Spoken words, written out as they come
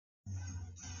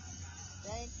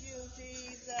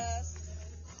Jesus.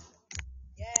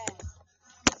 Yes.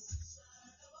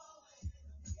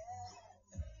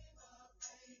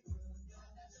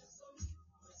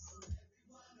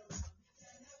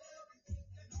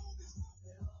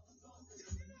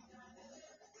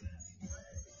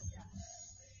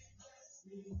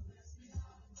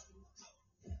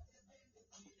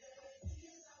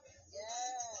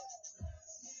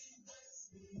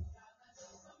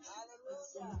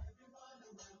 Hallelujah.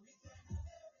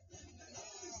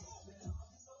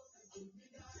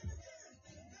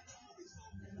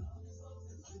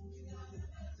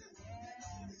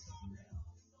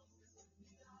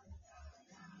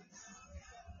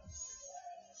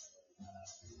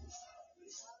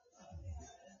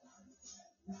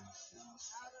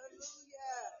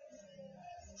 Hallelujah.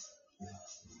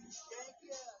 Thank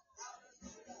you.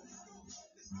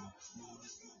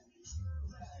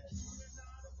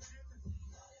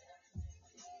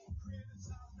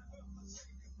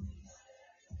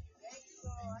 Thank you,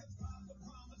 Lord.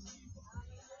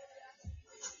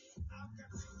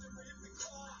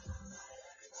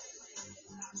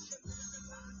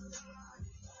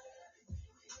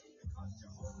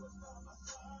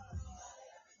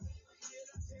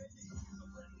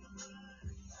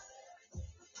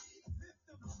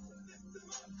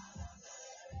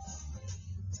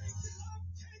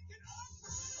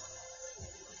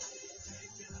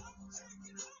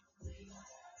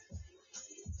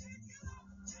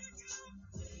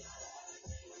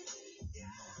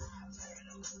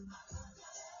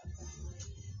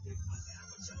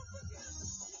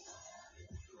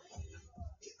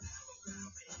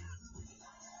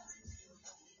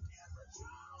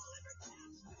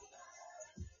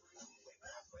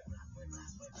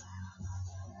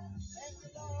 Thank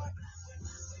you, Lord.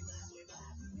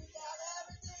 We got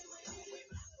everything we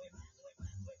need.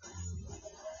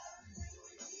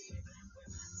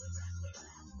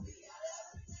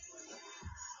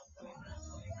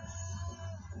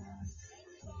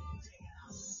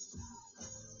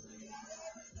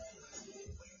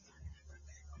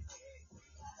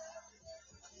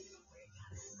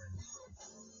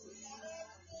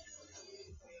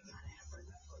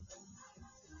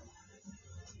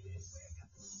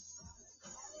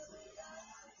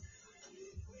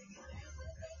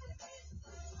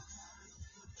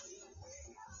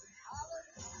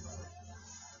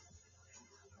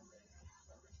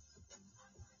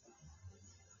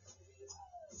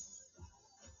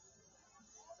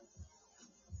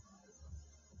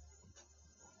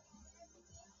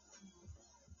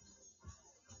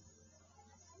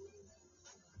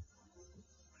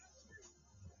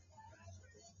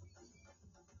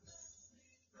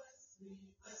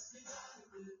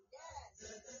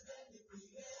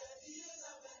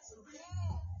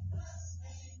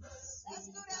 Let's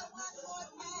do that one more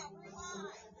time.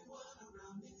 Rewind.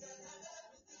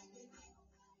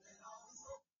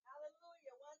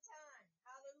 Hallelujah. One time.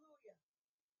 Hallelujah.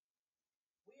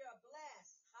 We are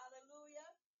blessed. Hallelujah.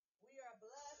 We are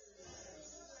blessed.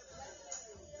 We're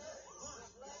blessed. We're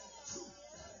blessed.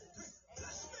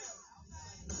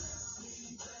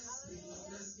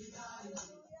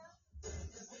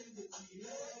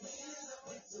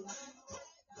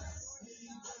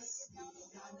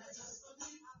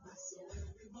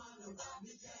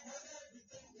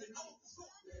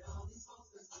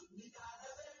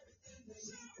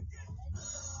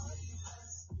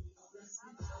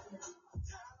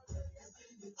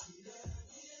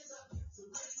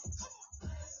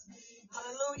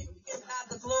 Hallelujah. Give God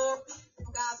the glory.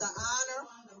 Give God the honor.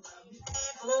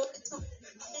 And glory to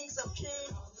the kings of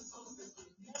kings.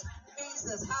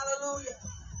 Jesus. Hallelujah.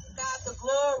 Give God the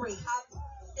glory.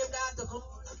 Give God the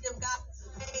glory. Give God the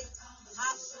praise.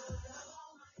 Hallelujah.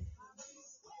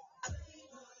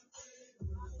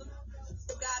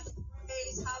 Give God the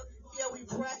praise. Hallelujah. We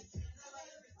pray.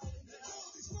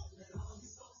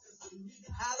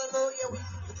 Hallelujah. We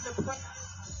give you the praise.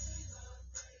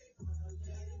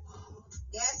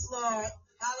 Yes, Lord.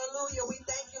 Hallelujah. We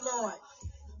thank you, Lord.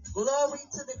 Glory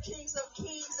to the kings of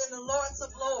kings and the lords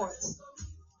of lords.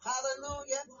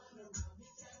 Hallelujah.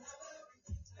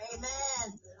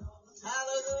 Amen.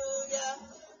 Hallelujah.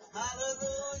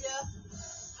 Hallelujah.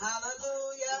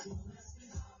 Hallelujah.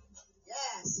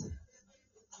 Yes.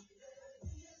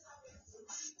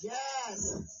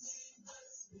 Yes.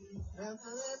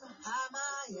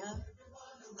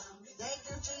 Thank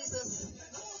you,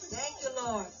 Jesus. Thank you,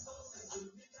 Lord.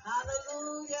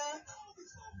 Hallelujah.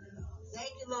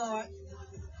 Thank you, Lord.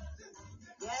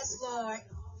 Yes, Lord.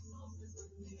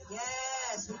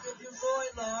 Yes, we give you glory,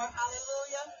 Lord.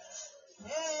 Hallelujah.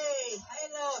 Hey,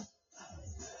 Lord.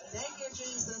 Thank you,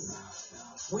 Jesus.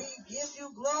 We give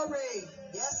you glory.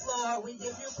 Yes, Lord, we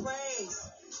give you praise.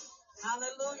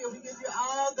 Hallelujah. We give you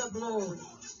all the glory.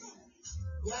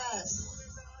 Yes.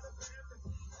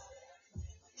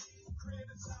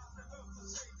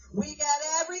 We got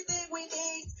everything we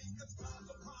need.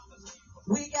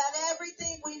 We got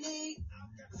everything we need.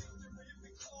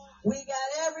 We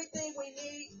got everything we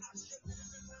need.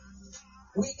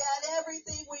 We got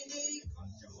everything we need.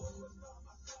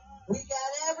 We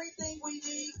got everything we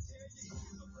need.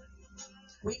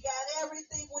 We got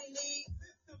everything we need.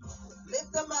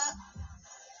 Lift them up.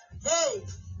 Hey.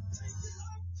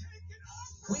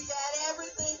 We got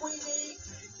everything we need.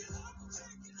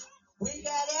 We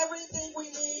got everything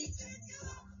we need.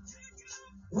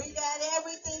 We got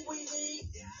everything we need.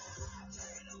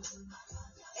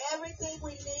 Everything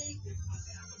we need.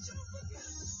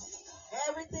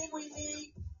 Everything we need.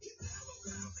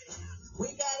 We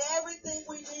got everything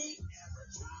we need.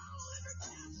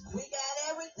 We got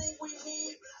everything we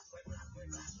need.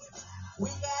 We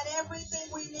got everything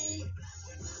we need.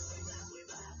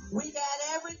 We got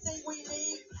everything we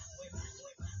need.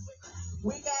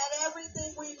 We got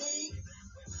everything we need.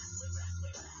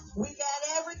 We got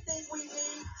everything we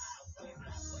need.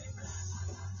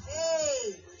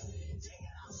 Hey.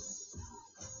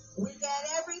 We got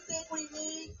everything we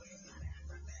need.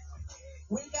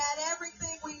 We got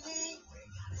everything we need.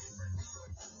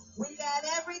 We got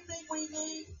everything we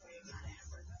need.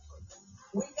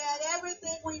 We got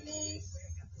everything we need.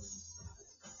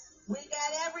 We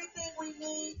got everything we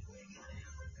need.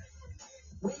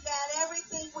 We got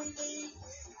everything we need.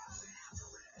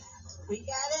 We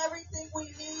got everything we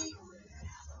need.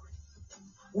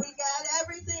 We got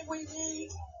everything we need.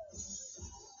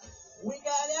 We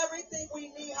got everything we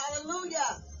need.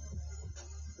 Hallelujah.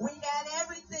 We got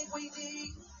everything we need.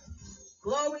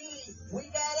 Glory. We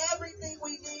got everything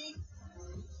we need.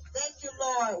 Thank you,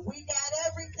 Lord. We got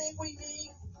everything we need.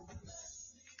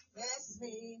 Yes,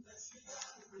 me.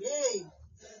 Yay.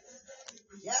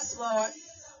 Yes, Lord.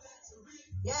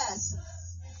 Yes.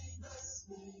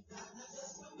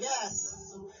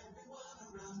 Yes.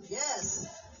 Yes.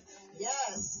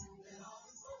 Yes.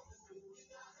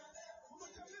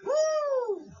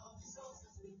 Woo.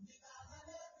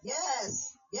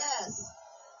 Yes. Yes.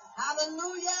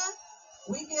 Hallelujah.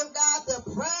 We give God the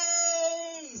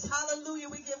praise. Hallelujah.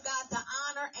 We give God the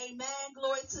honor. Amen.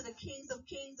 Glory to the kings of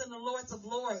kings and the lords of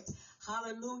lords.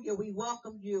 Hallelujah. We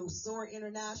welcome you. SOAR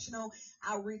International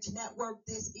Outreach Network.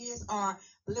 This is our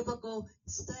biblical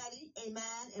study.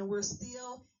 Amen. And we're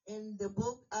still in the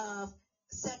book of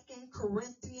 2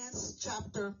 Corinthians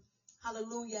chapter.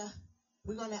 Hallelujah.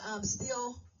 We're going to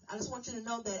I just want you to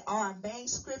know that our main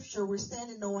scripture we're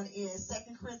standing on is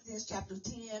 2 Corinthians chapter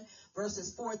 10,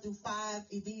 verses 4 through 5,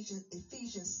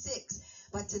 Ephesians 6.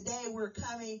 But today we're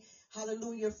coming,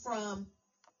 hallelujah,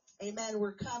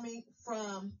 we're coming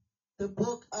from the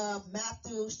book of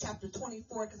Matthew, chapter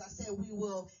 24, because I said we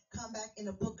will come back in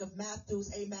the book of Matthew,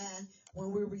 amen,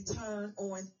 when we return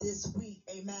on this week,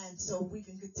 amen. So we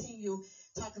can continue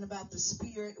talking about the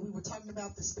spirit. We were talking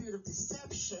about the spirit of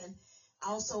deception,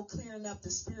 also clearing up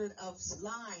the spirit of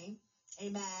lying,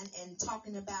 amen, and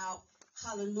talking about,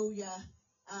 hallelujah,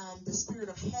 the spirit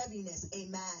of heaviness,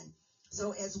 amen.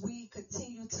 So as we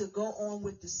continue to go on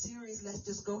with the series, let's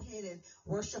just go ahead and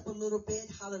worship a little bit,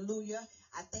 hallelujah.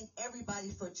 I thank everybody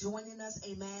for joining us,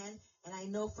 amen, and I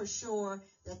know for sure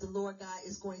that the Lord God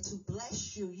is going to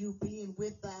bless you being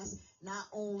with us, not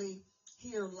only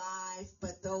here live,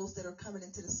 but those that are coming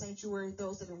into the sanctuary,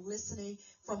 those that are listening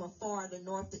from afar, the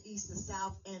north, the east, the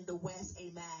south, and the west.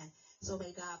 Amen. So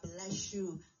may God bless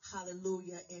you.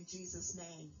 Hallelujah. In Jesus'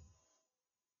 name.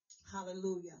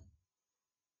 Hallelujah.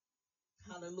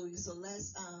 Hallelujah. So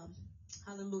let's,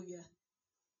 hallelujah.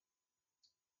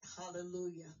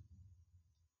 Hallelujah.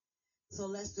 So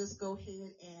let's just go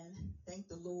ahead and thank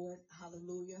the Lord.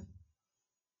 Hallelujah.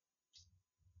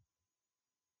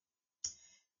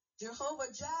 Jehovah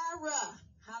Jireh.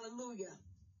 Hallelujah.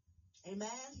 Amen.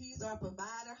 He's our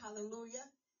provider. Hallelujah.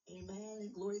 Amen.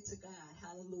 And glory to God.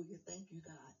 Hallelujah. Thank you,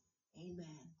 God.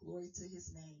 Amen. Glory to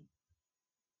his name.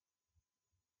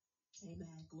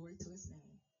 Amen. Glory to his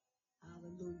name.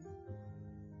 Hallelujah.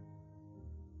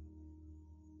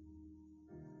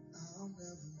 I'll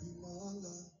never be more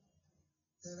loved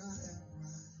than I am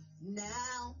right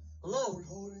now. Glory.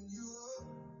 Holding you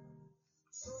up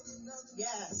so there's nothing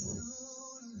yes. To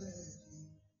let you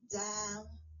down.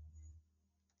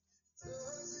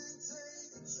 Does it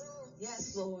take a trophy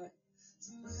yes, Lord.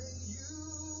 To make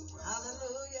you proud?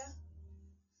 Hallelujah.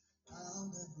 I'll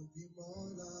never be more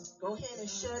loved. Go ahead and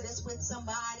share this with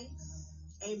somebody.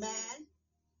 Amen.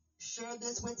 Share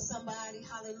this with somebody.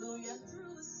 Hallelujah.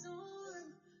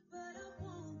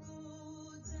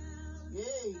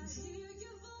 praise.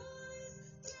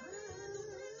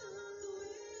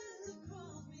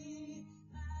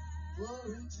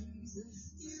 Glory,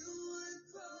 Jesus. You would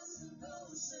cross an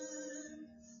ocean,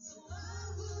 so I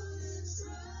wouldn't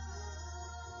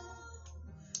drown.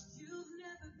 You've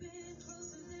never been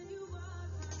closer than you are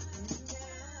right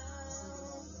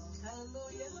now.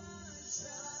 Hallelujah.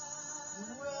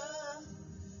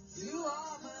 You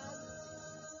are my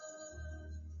love.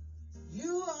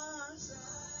 You are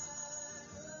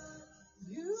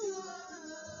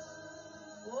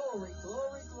glory,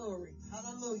 glory, glory.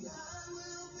 Hallelujah.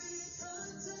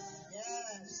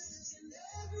 Yes.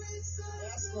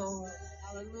 Yes, Lord.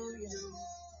 Hallelujah.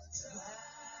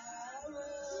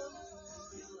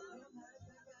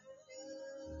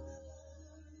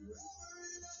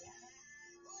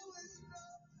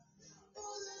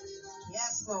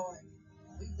 Yes, Lord.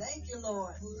 We thank you,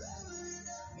 Lord.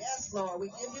 Yes, Lord. We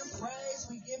give you praise.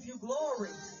 We give you glory.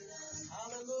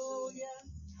 Hallelujah.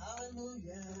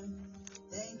 Hallelujah.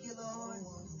 Thank you, Lord.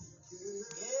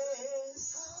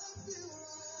 Yes.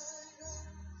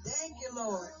 Thank you,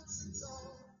 Lord.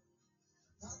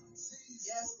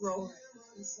 Yes, Lord.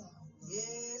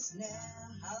 Yes,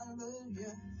 now.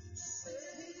 Hallelujah.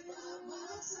 Stay by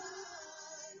my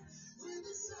side when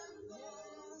the sun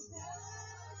goes down.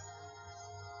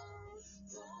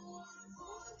 Don't want to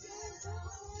forget how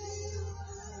I feel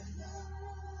right now.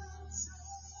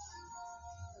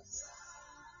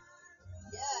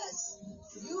 Yes,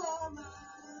 you are mine.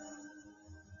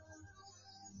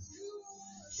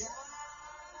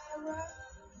 Jireh.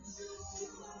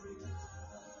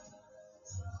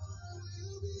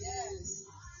 Yes.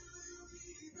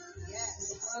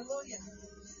 Yes. Hallelujah.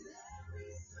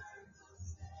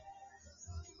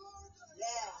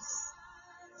 Yes.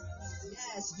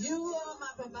 Yes. You are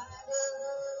my provider.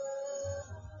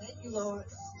 Thank you, Lord.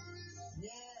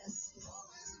 Yes.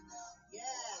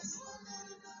 Yes.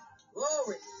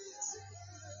 Glory.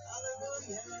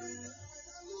 Hallelujah.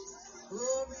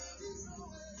 Glory.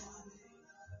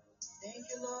 Thank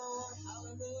you, Lord.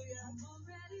 Hallelujah.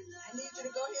 I need you to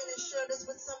go ahead and share this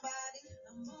with somebody.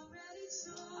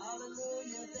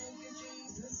 Hallelujah. Thank you,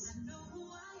 Jesus.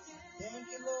 Thank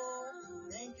you, Lord.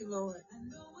 Thank you, Lord.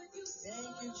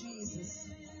 Thank you, Jesus.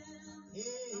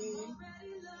 Yeah.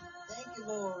 Thank you,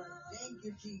 Lord. Thank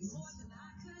you, Jesus.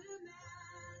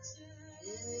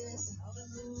 Yes.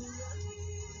 Hallelujah.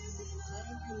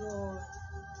 Thank you, Lord.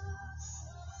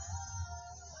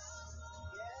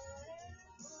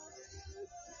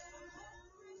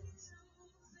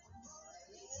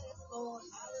 Yes, Lord.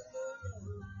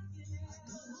 Hallelujah.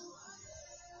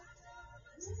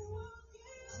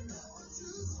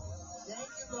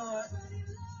 Thank you, Lord.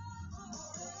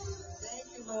 Thank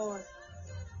you, Lord.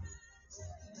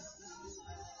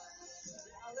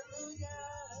 Hallelujah.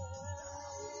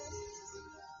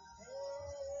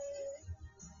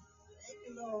 Thank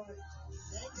you, Lord.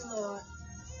 Thank you, Lord.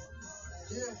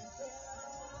 Yes.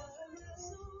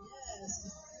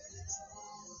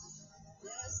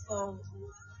 Yes, Lord.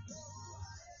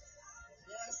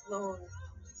 Yes, Lord.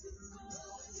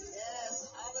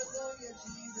 Yes. Hallelujah,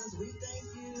 Jesus. We thank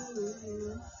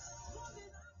you.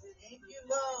 Thank you,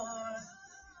 Lord.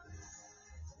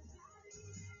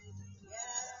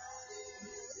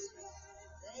 Yes.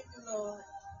 Thank you, Lord.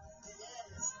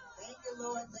 Yes. Thank you,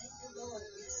 Lord. Thank you, Lord.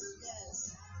 Yes,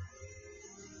 yes.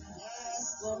 Yes,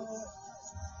 Lord.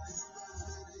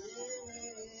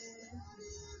 Yeah.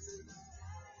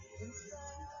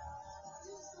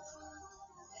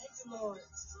 Thank you, Lord.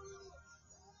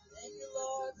 Thank you,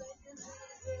 Lord. Thank you,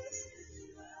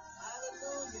 Jesus.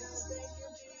 Hallelujah. Thank you,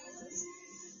 Jesus.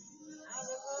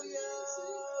 Hallelujah.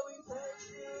 We praise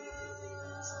you.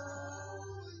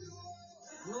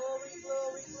 Glory,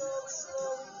 glory, glory,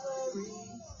 glory, glory.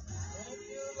 Thank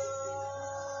you,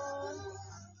 Lord.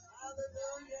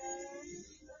 Hallelujah.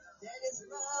 That is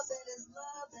love, that is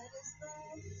love, that is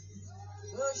love.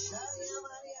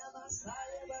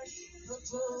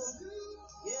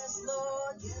 Yes,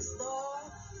 Lord, yes,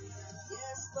 Lord.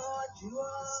 Yes, Lord, you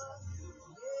are.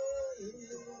 Yeah.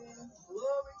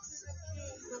 Glory to the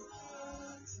King of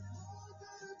Kings.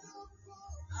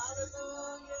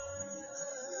 Hallelujah.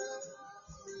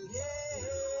 Yeah.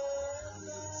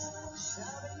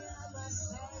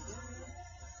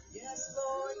 Yes,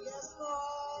 Lord, yes,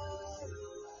 Lord.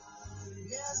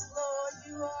 Yes, Lord,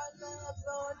 you are love,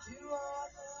 Lord, you are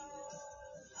love.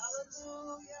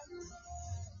 Hallelujah.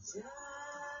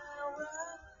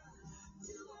 Jireh.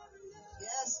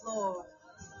 Yes, Lord.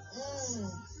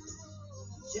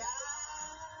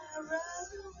 Jireh,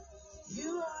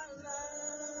 you are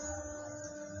love.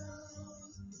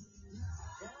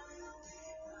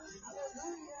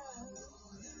 Hallelujah.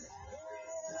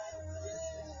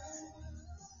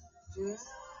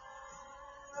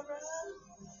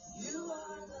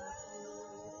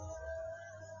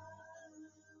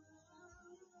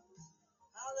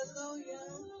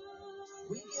 Hallelujah.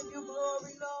 We give you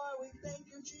glory, Lord. We thank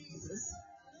you, Jesus.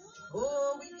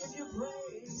 Oh, we give you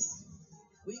praise.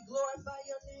 We glorify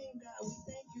your name, God. We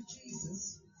thank you,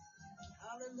 Jesus.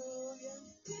 Hallelujah.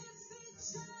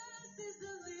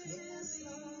 Yes,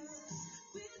 Lord.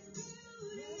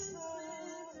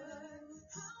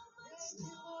 Yes,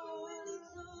 Lord.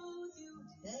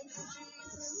 Thank you,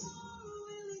 Jesus.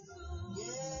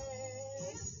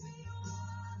 Yes.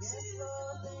 Yes,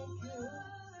 Lord. Thank you.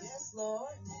 Yes,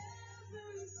 Lord.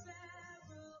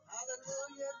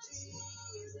 Hallelujah,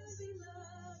 Jesus.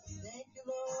 Thank you,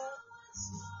 Lord.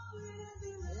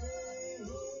 Hey,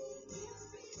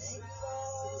 thank you,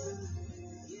 Lord.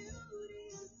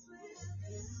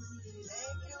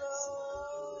 Thank you,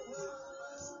 Lord.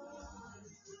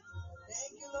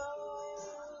 Thank you,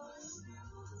 Lord.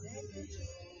 Thank you,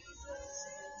 Jesus.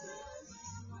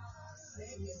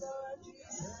 Thank you, Lord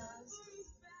Jesus.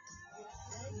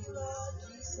 Thank you, Lord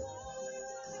Jesus.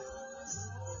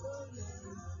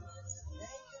 Hallelujah.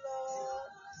 Thank you, Lord.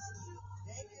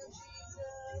 Thank you,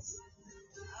 Jesus.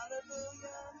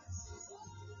 Hallelujah.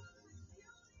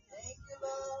 Thank you,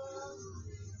 Lord.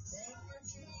 Thank you,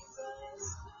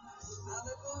 Jesus.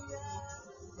 Hallelujah.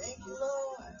 Thank you,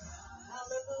 Lord.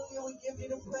 Hallelujah. We give you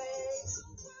the praise.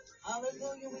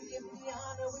 Hallelujah. We give you the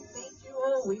honor. We thank you.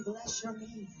 Oh, we bless your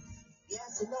name.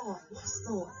 Yes, Lord. Yes,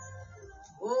 Lord.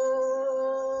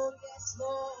 Oh, yes,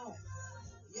 Lord.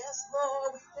 Yes,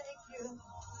 Lord. We thank you.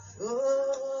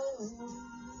 Oh,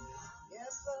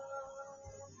 yes,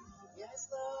 Lord. Yes,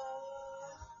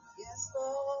 Lord. Yes,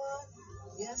 Lord.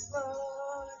 Yes,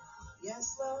 Lord.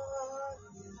 Yes, Lord.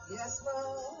 Yes,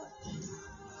 Lord.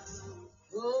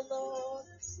 Oh, Lord.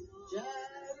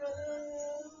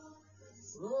 Jireh.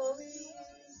 Glory.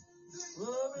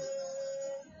 Glory.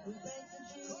 We thank you,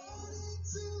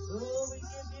 Jesus. Oh, we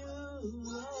give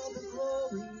you all the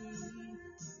glory.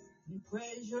 We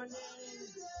praise your name.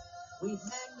 We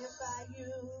magnify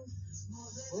you.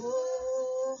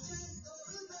 Oh,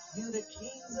 you the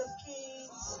kings of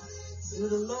kings. You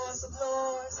the lords of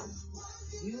lords.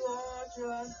 You are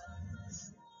just.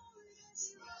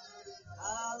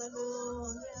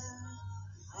 Hallelujah.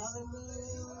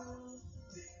 Hallelujah.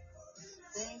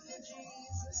 Thank you,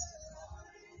 Jesus.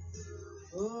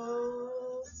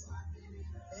 Oh,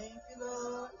 thank you,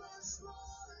 Lord.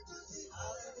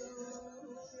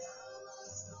 Hallelujah.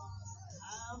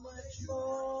 How much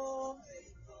more?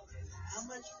 How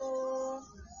much more?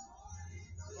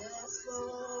 Yes,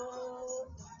 Lord.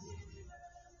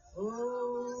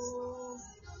 Oh,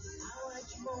 how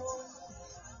much more?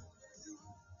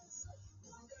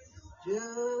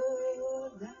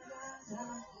 Jordan,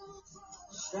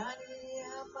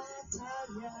 Shania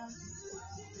Mataya,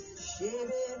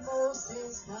 Shebe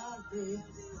Moses Hade,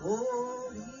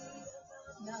 Holy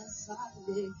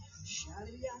Nasade,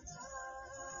 Shariata,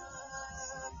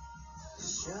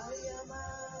 Shariama,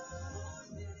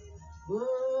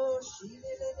 Oh,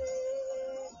 Shilele,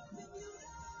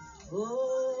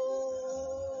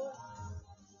 Oh,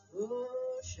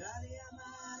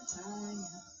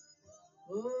 Shariamataya,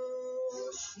 Oh,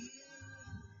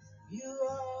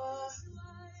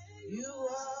 you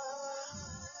are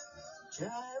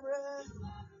Jireh.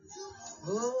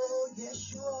 Oh,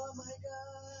 yes, you are, my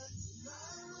God.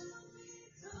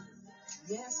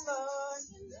 Yes, Lord.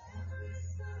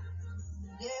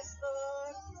 Yes,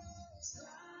 Lord.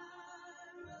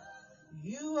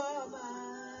 You are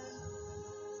mine.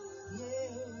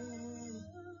 Yeah.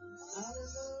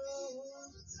 Hallelujah.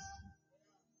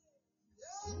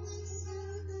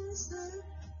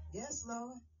 Yes,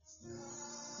 Lord.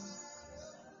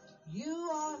 You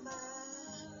are mine.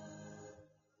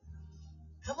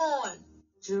 Come on.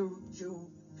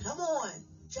 Come on.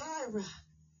 Jireh.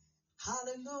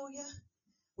 Hallelujah.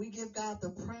 We give God the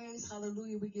praise.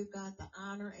 Hallelujah. We give God the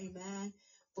honor. Amen.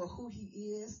 For who he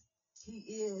is. He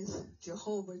is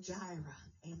Jehovah Jireh.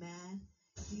 Amen.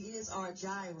 He is our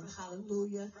Jireh.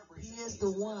 Hallelujah. He is the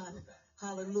one.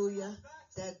 Hallelujah.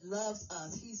 That loves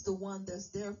us. He's the one that's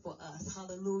there for us.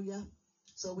 Hallelujah.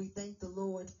 So we thank the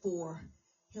Lord for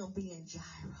him being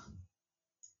Jireh.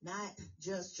 Not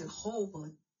just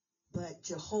Jehovah, but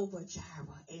Jehovah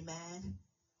Jireh. Amen.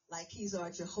 Like he's our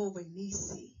Jehovah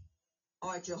Nisi.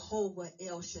 Our Jehovah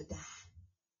El Shaddai,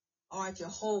 our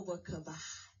Jehovah Kavah,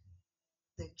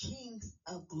 the King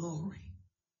of glory,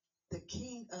 the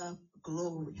King of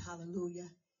glory. Hallelujah.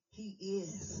 He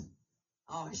is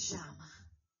our Shammah,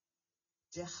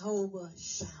 Jehovah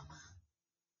Shammah.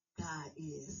 God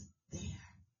is there.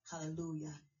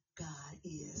 Hallelujah. God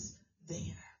is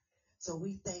there. So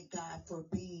we thank God for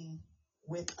being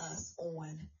with us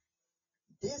on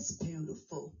this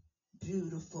beautiful,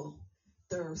 beautiful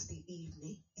Thursday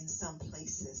evening in some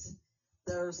places,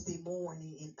 Thursday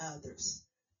morning in others,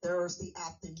 Thursday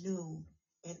afternoon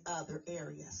in other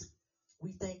areas.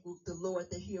 We thank the Lord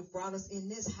that He has brought us in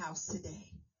this house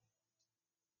today,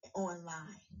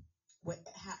 online,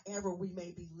 however we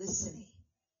may be listening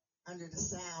under the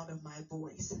sound of my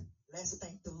voice. Let's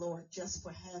thank the Lord just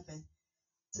for having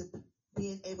to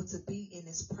being able to be in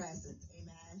His presence.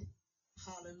 Amen.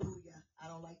 Hallelujah. I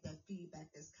don't like that feedback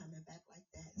that's coming back like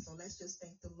that. So let's just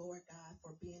thank the Lord God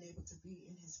for being able to be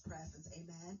in His presence.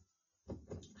 Amen.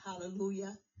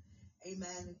 Hallelujah.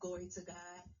 Amen. And glory to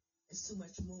God. There's too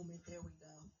much movement. There we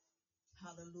go.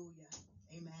 Hallelujah.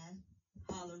 Amen.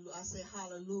 Hallelujah. I say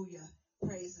hallelujah.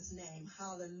 Praise His name.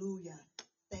 Hallelujah.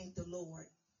 Thank the Lord.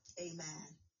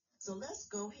 Amen. So let's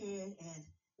go ahead and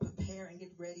prepare and get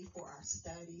ready for our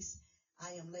studies.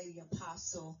 I am Lady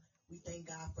Apostle. We thank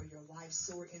God for your Life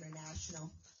Sword International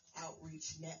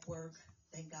Outreach Network.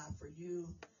 Thank God for you,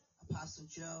 Apostle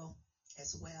Joe,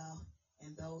 as well,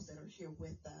 and those that are here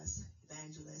with us,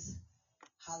 evangelists.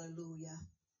 Hallelujah.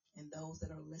 And those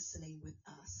that are listening with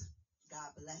us.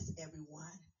 God bless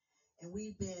everyone. And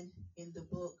we've been in the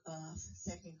book of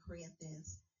 2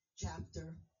 Corinthians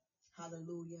chapter,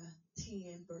 hallelujah,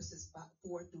 10 verses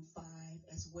 4 through 5,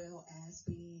 as well as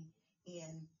being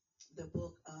in the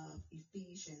book of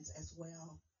Ephesians as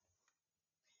well.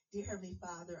 Dear Heavenly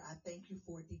Father, I thank you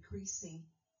for decreasing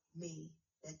me,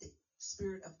 that the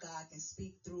Spirit of God can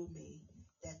speak through me,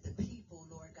 that the people,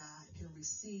 Lord God, can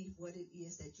receive what it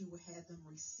is that you will have them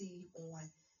receive on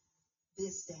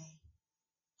this day.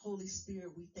 Holy Spirit,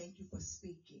 we thank you for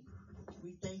speaking.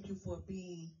 We thank you for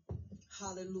being,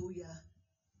 hallelujah,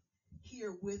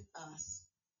 here with us.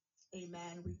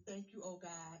 Amen. We thank you, oh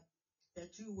God,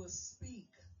 that you will speak,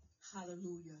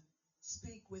 hallelujah.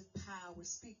 Speak with power,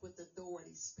 speak with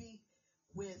authority, speak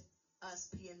with us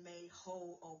being made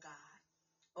whole, oh God.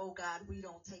 Oh God, we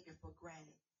don't take it for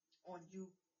granted on you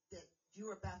that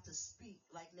you're about to speak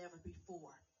like never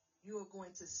before. You are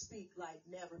going to speak like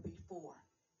never before.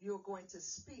 You're going to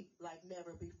speak like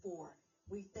never before.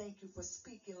 We thank you for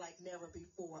speaking like never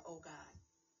before, oh God.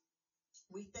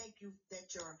 We thank you that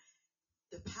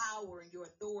the power and your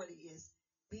authority is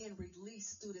being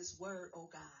released through this word, oh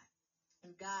God.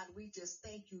 And God, we just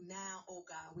thank you now, oh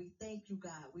God. We thank you,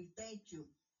 God. We thank you.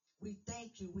 We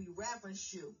thank you. We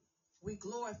reverence you. We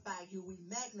glorify you. We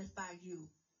magnify you.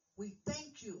 We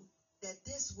thank you that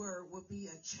this word will be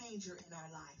a changer in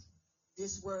our life.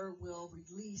 This word will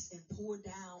release and pour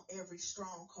down every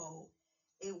stronghold.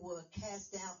 It will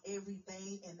cast down every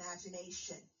vain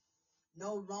imagination.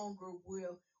 No longer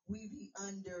will we be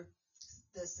under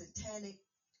the satanic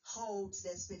holds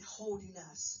that's been holding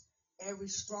us. Every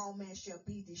strong man shall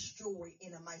be destroyed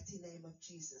in the mighty name of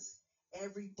Jesus.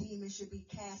 Every demon should be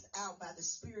cast out by the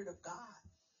Spirit of God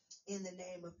in the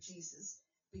name of Jesus,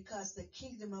 because the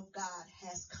kingdom of God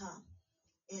has come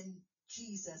in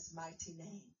Jesus' mighty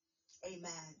name.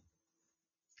 Amen.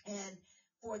 And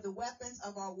for the weapons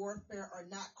of our warfare are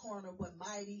not carnal, but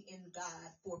mighty in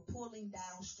God for pulling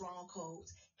down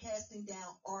strongholds, casting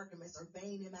down arguments or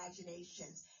vain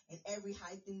imaginations, and every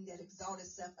high thing that exalts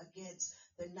itself against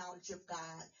the knowledge of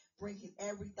God, bringing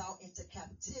every thought into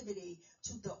captivity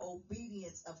to the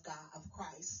obedience of God, of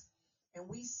Christ. And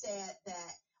we said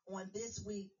that on this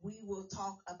week, we will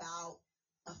talk about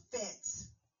offense,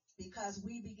 because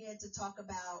we began to talk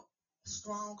about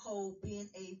stronghold being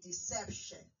a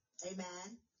deception.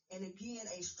 Amen. And again,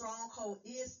 a stronghold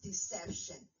is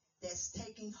deception that's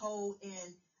taking hold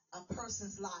in a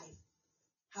person's life.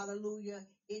 Hallelujah.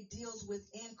 It deals with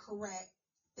incorrect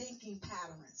thinking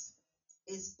patterns.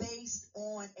 It's based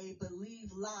on a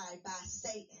believed lie by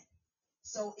Satan.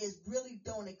 So it really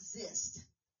don't exist.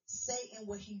 Satan,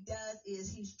 what he does is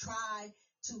he's tried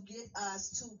to get us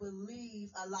to believe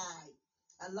a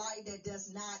lie that does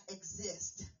not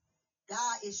exist.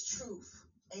 God is truth.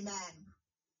 Amen.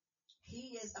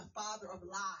 He is a father of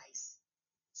lies.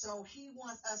 So he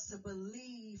wants us to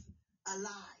believe a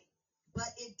lie, but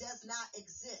it does not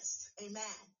exist. Amen.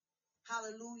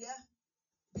 Hallelujah.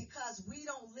 Because we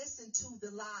don't listen to the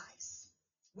lies.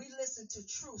 We listen to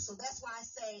truth. So that's why I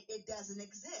say it doesn't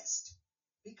exist,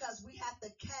 because we have to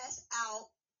cast out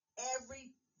every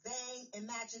vain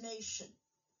imagination.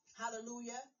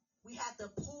 Hallelujah. We have to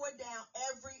pour down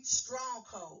every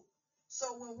stronghold.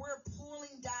 So when we're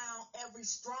pulling down every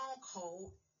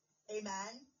stronghold,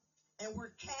 amen, and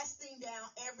we're casting down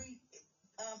every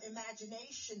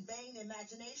imagination, vain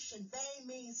imagination. Vain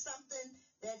means something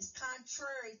that is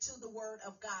contrary to the word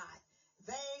of God.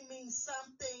 Vain means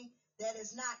something that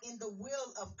is not in the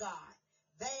will of God.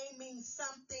 Vain means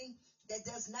something that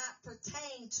does not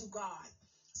pertain to God.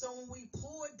 So when we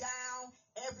pull down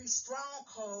every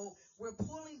stronghold, we're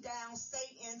pulling down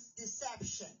Satan's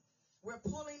deception. We're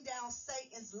pulling down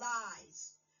Satan's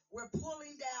lies. We're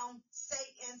pulling down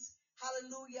Satan's,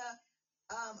 hallelujah,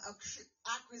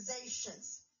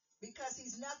 accusations. Because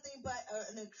he's nothing but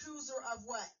an accuser of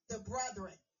what? The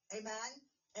brethren. Amen?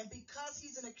 And because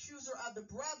he's an accuser of the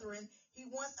brethren, he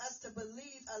wants us to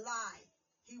believe a lie.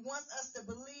 He wants us to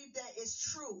believe that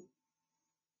it's true.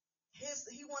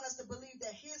 He wants us to believe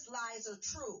that his lies are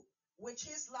true, which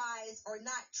his lies are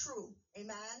not true.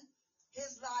 Amen.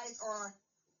 His lies are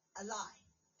a lie.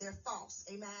 They're false.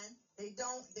 Amen. We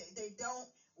don't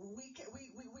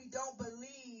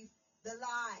believe the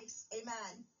lies.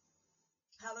 Amen.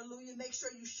 Hallelujah. Make sure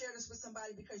you share this with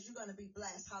somebody because you're going to be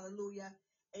blessed. Hallelujah.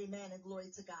 Amen. And glory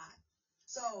to God.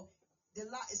 So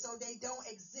they don't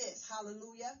exist.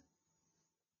 Hallelujah.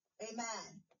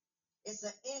 Amen. It's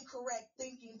an incorrect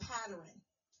thinking pattern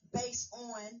based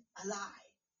on a lie.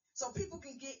 So people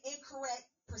can get incorrect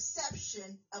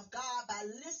perception of God by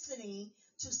listening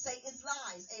to Satan's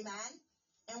lies. Amen.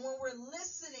 And when we're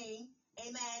listening,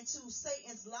 amen, to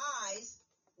Satan's lies,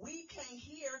 we can't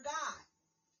hear God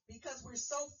because we're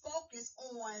so focused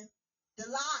on the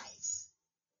lies.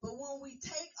 But when we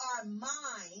take our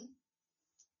mind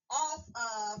off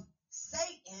of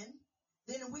Satan,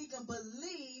 then we can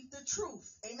believe the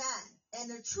truth. Amen. And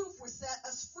the truth will set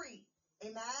us free.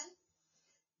 Amen.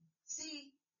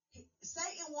 See,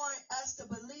 Satan wants us to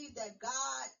believe that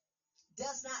God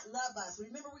does not love us.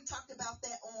 Remember we talked about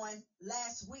that on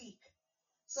last week.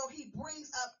 So he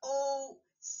brings up old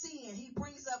sin. He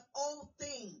brings up old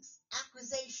things,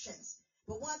 accusations.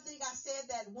 But one thing I said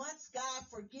that once God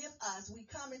forgives us, we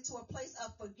come into a place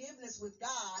of forgiveness with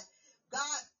God.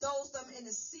 God throws them in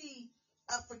the sea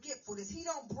of forgetfulness. He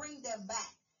don't bring them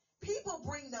back. People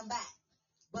bring them back.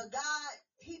 But God,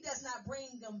 he does not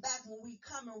bring them back when we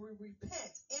come and we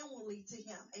repent inwardly to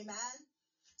him. Amen.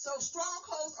 So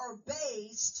strongholds are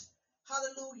based,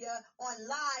 hallelujah, on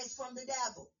lies from the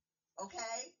devil.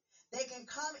 Okay? They can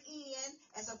come in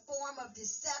as a form of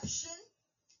deception,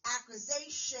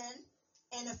 accusation,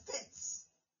 and offense.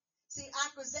 See,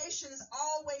 accusations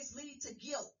always lead to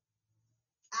guilt.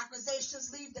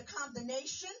 Accusations lead to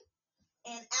condemnation,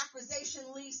 and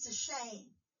accusation leads to shame.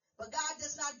 But God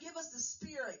does not give us the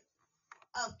spirit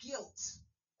of guilt,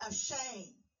 of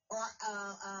shame, or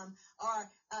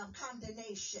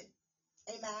condemnation.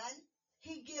 Amen.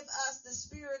 He gives us the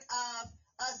spirit of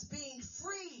us being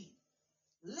freed,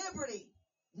 liberty,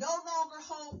 no longer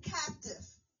hold captive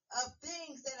of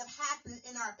things that have happened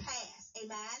in our past.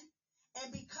 Amen.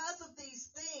 And because of these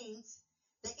things,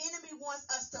 the enemy wants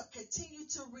us to continue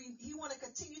to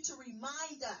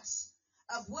remind us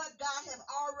of what God have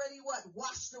already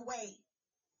washed away.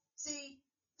 See,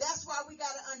 that's why we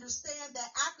got to understand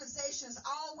that accusations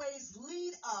always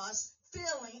lead us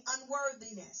feeling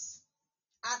unworthiness.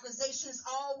 Accusations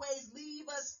always leave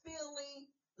us feeling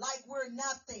like we're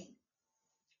nothing,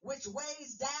 which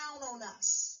weighs down on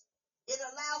us. It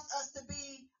allows us to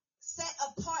be set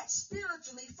apart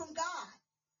spiritually from God.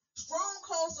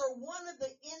 Strongholds are one of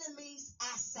the enemy's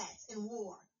assets in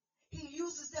war. He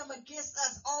uses them against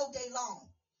us all day long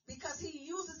because he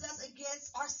uses us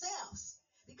against ourselves,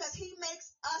 because he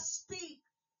makes us speak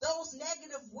those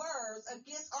negative words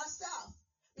against ourselves,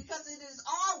 because it is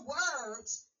our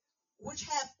words which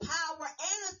have power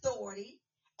and authority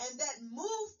and that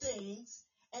move things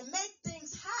and make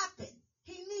things happen.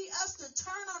 He needs us to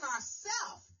turn on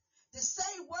ourselves, to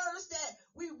say words that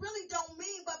we really don't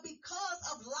mean, but because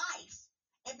of life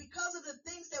and because of the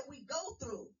things that we go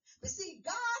through. But see,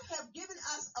 God have given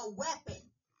us a weapon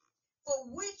for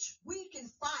which we can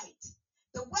fight.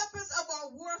 The weapons of our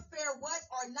warfare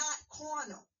are not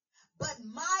carnal, but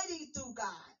mighty through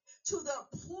God to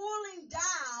the pulling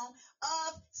down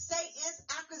of Satan's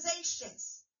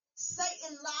accusations,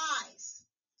 Satan lies,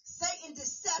 Satan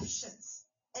deceptions.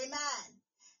 Amen.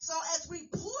 So as we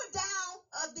pull down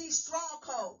of these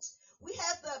strongholds, we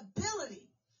have the ability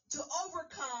to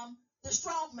overcome the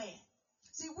strong man.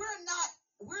 See, we're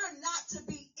not to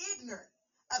be ignorant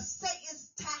of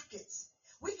Satan's tactics.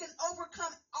 We can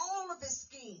overcome all of his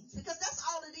schemes because that's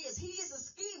all it is. He is a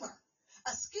schemer.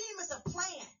 A scheme is a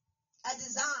plan, a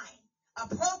design, a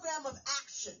program of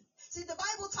action. See, the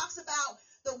Bible talks about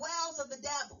the wiles of the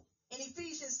devil in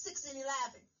Ephesians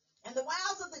 6:11. And the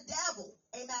wiles of the devil,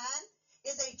 amen,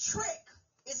 is a trick,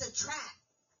 is a trap,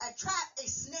 a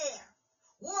snare.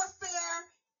 Warfare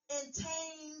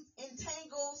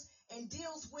entangles and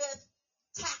deals with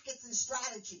tactics and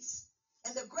strategies.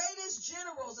 And the greatest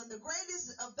generals and the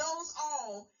greatest of those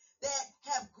all that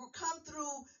have come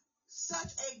through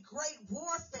such a great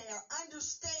warfare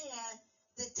understand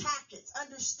the tactics,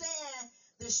 understand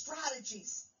the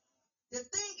strategies. The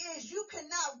thing is, you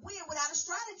cannot win without a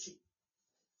strategy.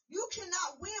 You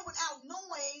cannot win without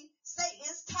knowing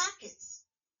Satan's tactics.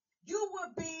 You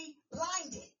will be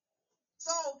blinded.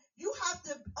 So you have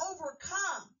to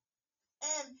overcome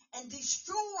and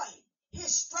destroy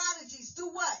his strategies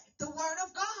through what? The word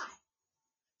of God.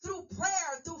 Through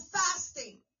prayer, through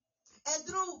fasting, and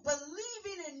through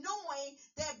believing and knowing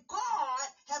that God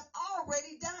has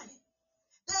already done it.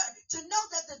 To know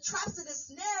that the traps and the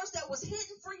snares that was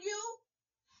hidden for you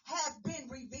have been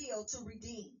revealed to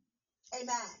redeem.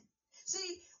 Amen.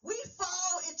 See, we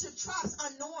fall into traps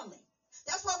unknowingly.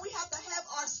 That's why we have to have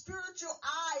our spiritual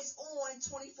eyes on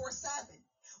 24/7.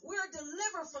 We're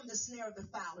delivered from the snare of the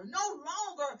fowler. No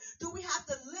longer do we have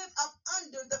to live up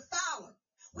under the fowler.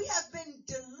 We have been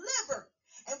delivered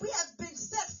and we have been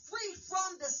set free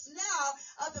from the snare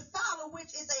of the fowler,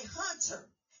 which is a hunter.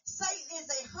 Satan is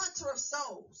a hunter of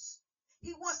souls.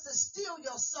 He wants to steal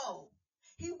your soul.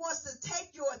 He wants to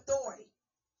take your authority.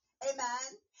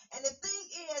 Amen. And the thing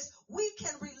is, we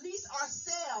can release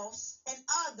ourselves and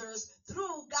others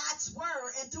through God's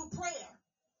word and through prayer.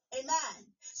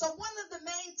 Amen. So one of the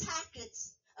main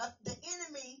tactics of the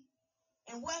enemy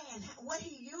and what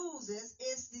he uses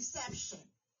is deception.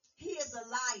 He is a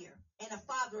liar and a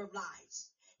father of lies.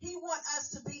 He wants us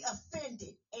to be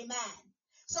offended. Amen.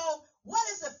 So what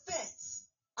is offense?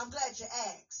 I'm glad you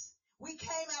asked. We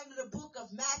came out of the book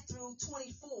of Matthew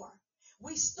 24.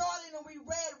 We started and we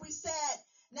read, we said,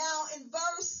 now in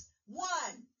verse 1,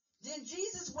 then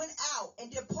Jesus went out and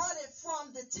departed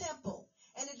from the temple,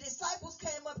 and the disciples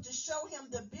came up to show him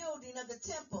the building of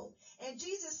the temple. And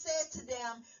Jesus said to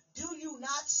them, do you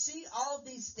not see all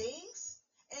these things?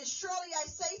 And surely I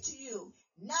say to you,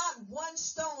 not one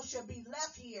stone shall be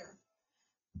left here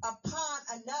upon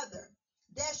another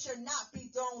that shall not be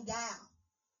thrown down.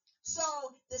 So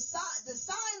the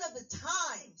sign of the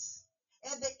times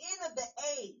and the end of the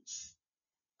age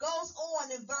goes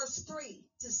on in verse 3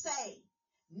 to say,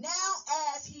 now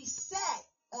as he sat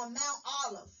on Mount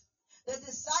Olive, the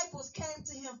disciples came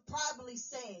to him privately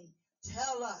saying,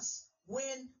 tell us,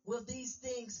 when will these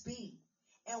things be?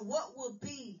 And what will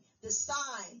be the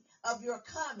sign of your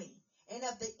coming and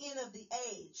of the end of the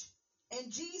age?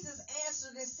 And Jesus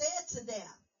answered and said to them,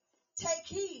 take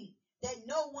heed that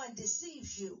no one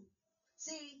deceives you.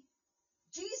 See,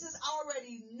 Jesus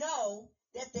already know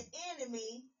that the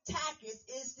enemy tactic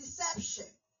is deception.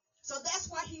 So that's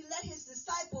why he let his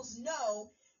disciples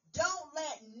know, don't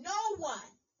let no one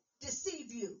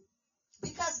deceive you,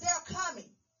 because they're coming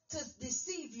to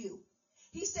deceive you.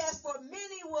 He says, for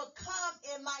many will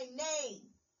come in my name.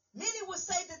 Many will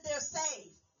say that they're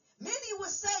saved. Many will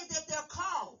say that they're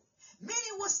called.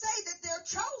 Many will say that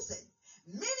they're chosen.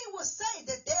 Many will say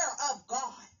that they're of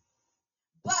God.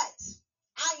 But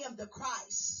I am the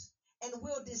Christ and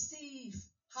will deceive.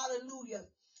 Hallelujah.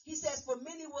 He says, for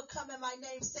many will come in my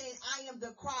name saying, I am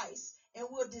the Christ, and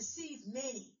will deceive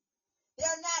many.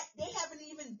 They haven't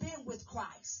even been with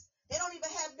Christ. They don't even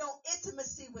have no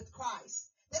intimacy with Christ.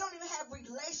 They don't even have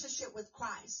relationship with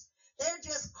Christ. They're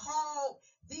just called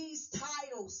these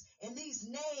titles and these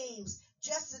names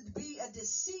just to be a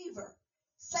deceiver.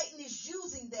 Satan is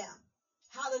using them.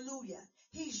 Hallelujah.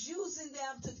 He's using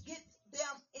them to get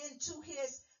them into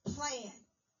his plan.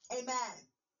 Amen.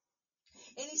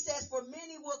 And he says, for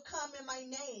many will come in my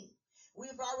name.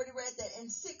 We've already read that.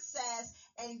 And 6 says,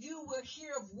 and you will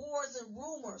hear of wars and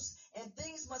rumors, and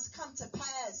things must come to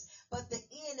pass, but the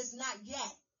end is not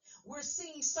yet. We're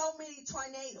seeing so many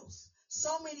tornadoes,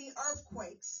 so many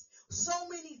earthquakes, so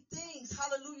many things,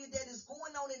 hallelujah, that is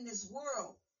going on in this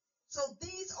world. So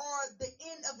these are the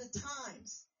end of the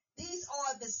times. These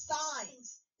are the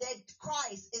signs that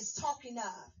Christ is talking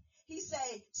of. He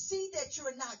say, see that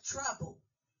you're not troubled.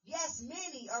 Yes,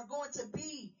 many are going to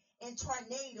be in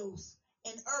tornadoes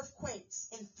and earthquakes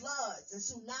and floods and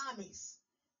tsunamis.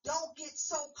 Don't get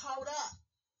so caught up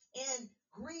in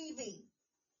grieving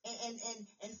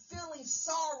and feeling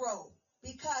sorrow,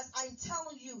 because I'm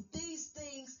telling you, these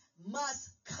things must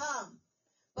come,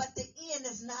 but the end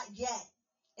is not yet.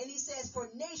 And he says, for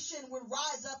nation will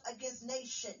rise up against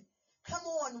nation. Come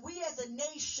on, we as a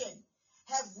nation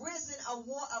have risen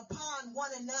upon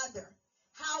one another.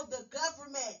 How the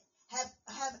government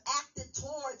have acted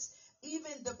towards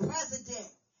even the president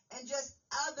and just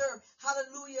other,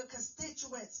 hallelujah,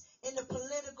 constituents in the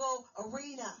political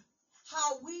arena.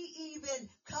 How we even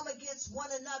come against one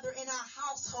another in our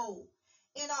household,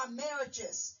 in our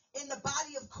marriages, in the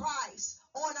body of Christ,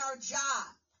 on our job.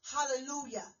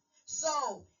 Hallelujah.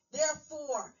 So,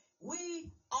 therefore,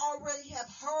 we already have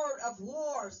heard of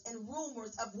wars and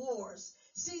rumors of wars.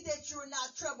 See that you're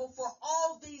not troubled, for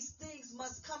all these things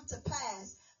must come to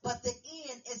pass, but the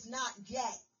end is not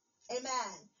yet.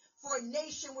 Amen. For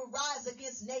nation will rise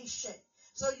against nation.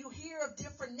 So you hear of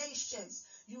different nations.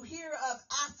 You hear of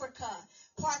Africa,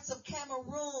 parts of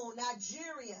Cameroon,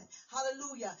 Nigeria,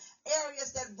 hallelujah,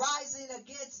 areas that rising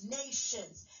against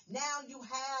nations. Now you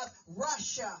have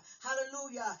Russia,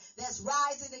 hallelujah, that's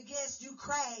rising against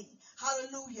Ukraine,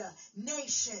 hallelujah,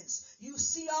 nations. You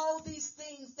see all these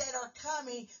things that are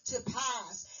coming to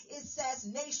pass. It says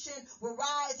nation will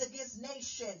rise against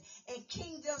nation and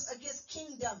kingdoms against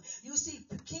kingdom. You see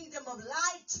kingdom of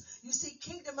light. You see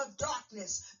kingdom of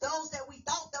darkness. Those that we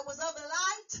thought that was of the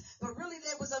light, but really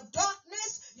there was of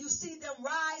darkness. You see them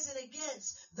rising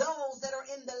against those that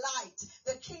are in the light,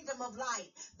 the kingdom of light.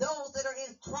 Those that are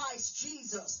in Christ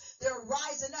Jesus, they're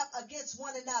rising up against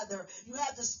one another. You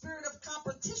have the spirit of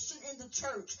competition in the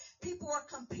church. People are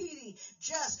competing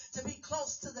just to be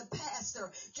close to the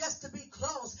pastor, just to be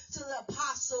close to the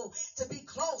apostle, to be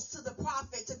close to the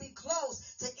prophet, to be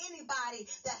close to anybody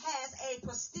that has a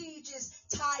prestigious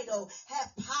title, have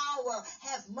power,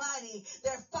 have money.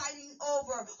 They're fighting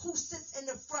over who sits in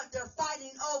the front. They're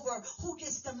fighting over who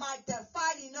gets the mic. They're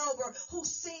fighting over who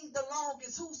sing the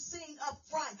longest, who sing up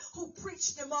front, who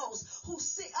preach the most, who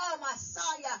sing, oh,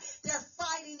 Messiah. They're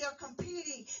fighting, they're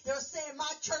competing. They're saying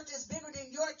my church is bigger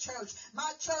than your church. My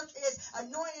church is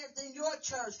anointed than your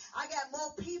church. I got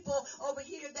more people over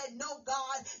here that know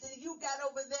God than you got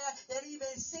over there that even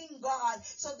sing God.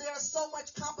 So there's so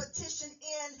much competition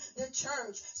in the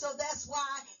church. So that's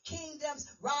why kingdoms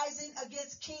rising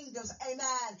against kingdoms.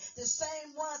 Amen. The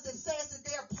same ones that says that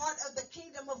they're part of the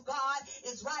kingdom of God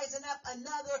is rising up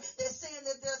another that's saying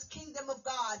that there's kingdom of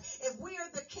God. If we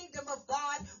are the kingdom of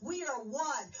God, we are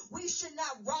one. We should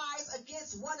not rise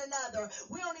against one another.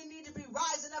 We only need to be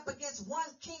rising up against one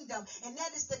kingdom, and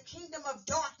that is the kingdom of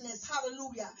darkness.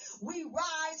 Hallelujah. We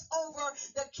rise over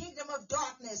the kingdom of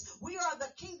darkness. We are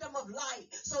the kingdom of light.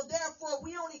 So therefore,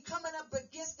 we only coming up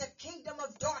against the kingdom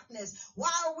of darkness.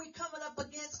 Why are we coming up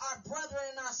against our brother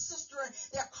and our sister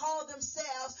that call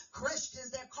themselves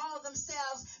Christians, that call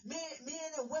themselves men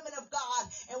and women of God,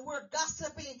 and we're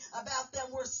gossiping about them.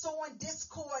 We're sowing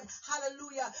discord.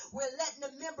 Hallelujah. We're letting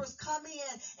the members come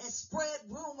in and spread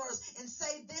rumors and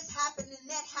say this happened and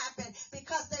that happened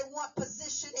because they want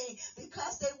positioning,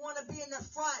 because they want to be in the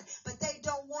front, but they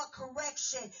don't want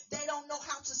correction. They don't know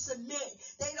how to submit.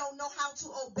 They don't know how to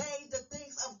obey the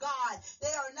things of God.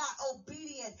 They are not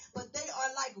obedient, but they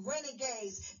are like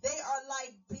renegades. They are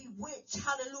like bewitched.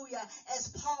 Hallelujah. As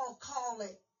Paul called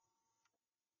it.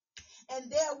 And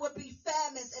there will be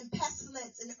famines and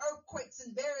pestilence and earthquakes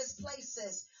in various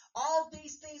places. All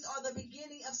these things are the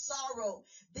beginning of sorrow.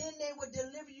 Then they will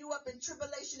deliver you up in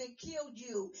tribulation and kill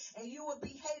you. And you will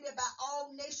be hated by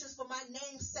all nations for my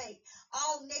name's sake.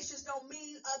 All nations don't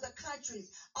mean other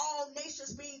countries. All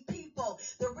nations mean people.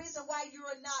 The reason why you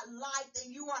are not liked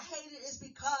and you are hated is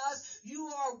because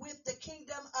you are with the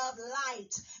kingdom of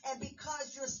light. And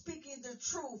because you're speaking the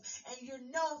truth. And you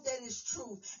know that is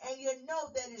truth. And you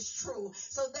know that is true.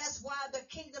 So that's why the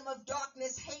kingdom of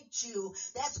darkness hates you.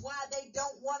 That's why they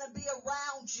don't want to be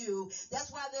around you.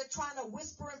 That's why they're trying to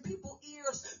whisper in people's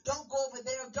ears, don't go over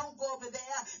there, don't go over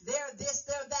there, they're this,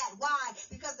 they're that. Why?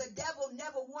 Because the devil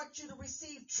never wants you to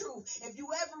receive truth. If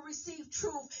you ever receive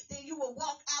truth, then you will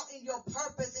walk out in your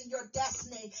purpose and your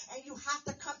destiny, and you have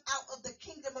to come out of the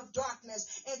kingdom of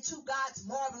darkness into God's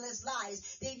marvelous light.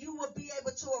 Then you will be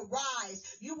able to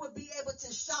arise. You will be able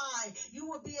to shine. You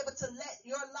will be able to let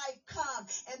your light come,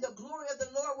 and the glory of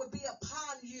the Lord will be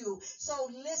upon you. So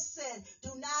listen, do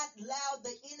not allow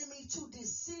the enemy to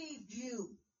deceive you.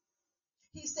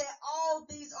 He said all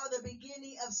these are the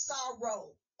beginning of sorrow.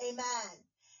 Amen.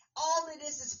 All of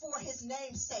this is for his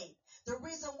name's sake. The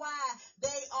reason why they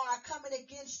are coming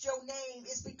against your name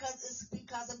is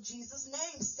because of Jesus'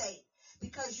 name's sake.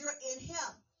 Because you're in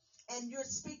him and you're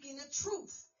speaking the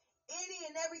truth. Any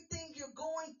and everything you're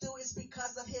going through is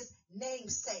because of his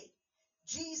name's sake.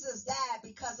 Jesus died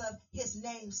because of his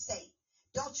name's sake.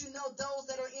 Don't you know those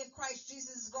that are in Christ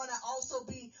Jesus is going to also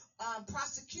be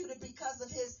prosecuted because of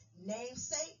his name's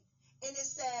sake? And it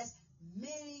says,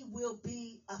 many will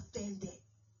be offended,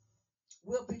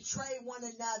 will betray one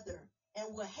another,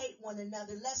 and will hate one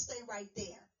another. Let's stay right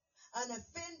there. An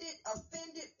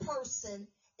offended person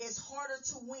is harder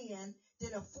to win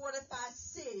than a fortified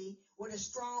city with a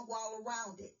strong wall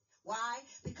around it. Why?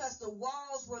 Because the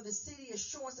walls were the city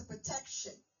assurance of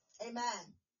protection. Amen.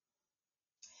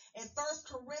 In 1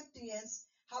 Corinthians,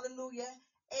 hallelujah,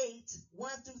 8,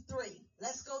 1 through 3.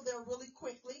 Let's go there really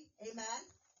quickly. Amen.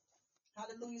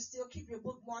 Hallelujah. Still keep your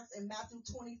bookmarks in Matthew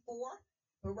 24.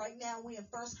 But right now we're in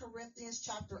 1 Corinthians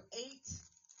chapter 8.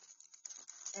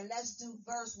 And let's do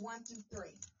verse 1 through 3.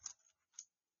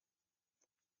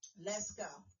 Let's go.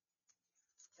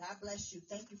 God bless you.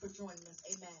 Thank you for joining us.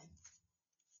 Amen.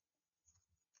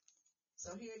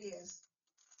 So here it is.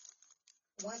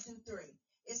 1 through 3.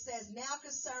 It says, now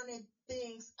concerning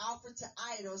things offered to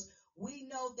idols, we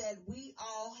know that we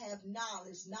all have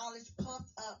knowledge. Knowledge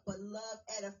puffs up, but love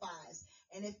edifies.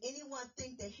 And if anyone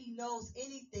think that he knows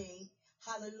anything,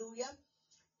 hallelujah,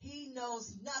 he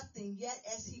knows nothing yet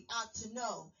as he ought to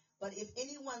know. But if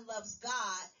anyone loves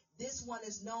God, this one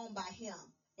is known by him.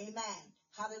 Amen.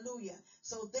 Hallelujah.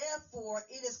 So therefore,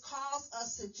 it has caused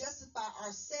us to justify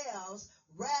ourselves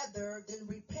rather than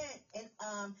repent and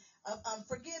of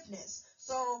unforgiveness.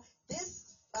 So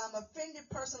this offended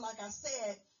person, like I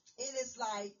said, it is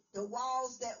like the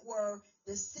walls that were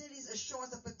the city's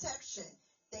assurance of protection.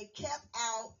 They kept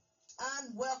out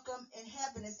unwelcome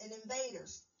inhabitants and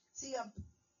invaders. See,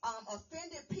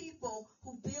 offended people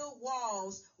who build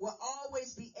walls will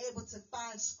always be able to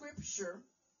find scripture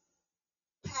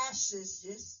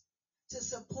passages to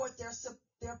support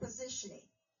their positioning.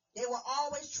 They will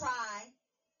always try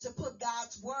to put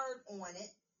God's word on it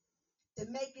to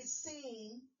make it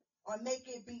seem or make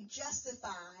it be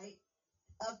justified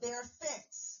of their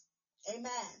offense.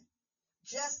 Amen.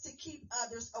 Just to keep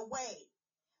others away.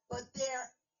 But their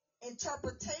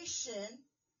interpretation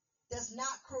does not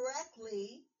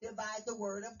correctly divide the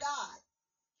word of God.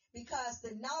 Because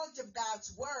the knowledge of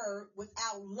God's word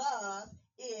without love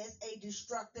is a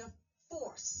destructive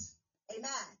force.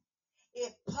 Amen.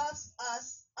 It puffs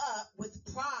us up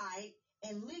with pride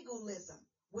and legalism,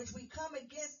 which we come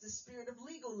against the spirit of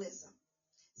legalism.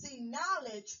 See,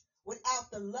 knowledge without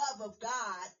the love of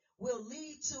God will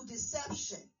lead to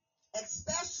deception,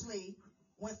 especially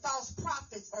when false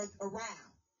prophets are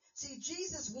around. See,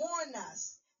 Jesus warned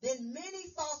us that many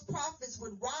false prophets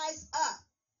would rise up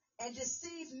and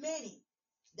deceive many.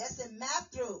 That's in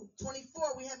Matthew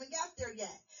 24. We haven't got there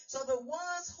yet. So the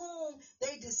ones whom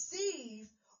they deceive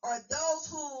are those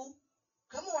who,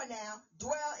 come on now,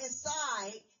 dwell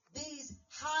inside these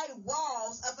high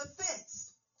walls of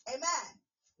offense. Amen.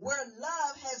 Where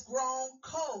love has grown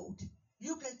cold.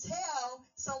 You can tell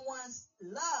someone's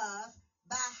love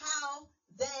by how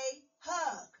they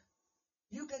hug.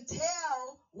 You can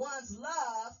tell one's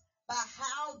love by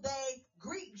how they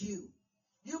greet you.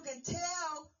 You can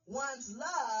tell one's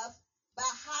love by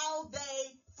how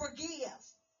they forgive.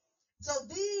 So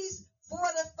these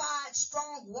fortified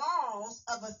strong walls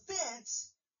of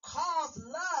offense cause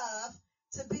love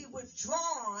to be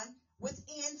withdrawn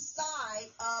within inside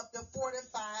of the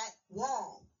fortified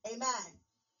wall. Amen.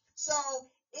 So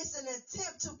it's an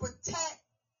attempt to protect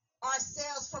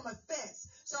ourselves from offense.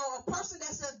 So a person that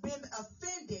has been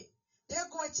offended, they're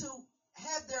going to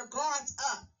have their guards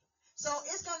up. So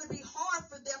it's going to be hard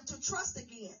for them to trust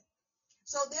again.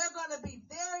 So they're going to be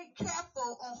very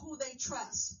careful on who they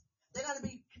trust. They're going to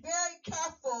be very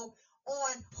careful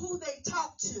on who they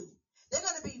talk to. They're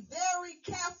going to be very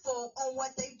careful on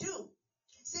what they do.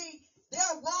 See,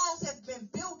 their walls have been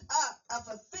built up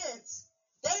of offense.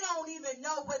 They don't even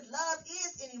know what love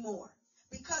is anymore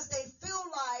because they feel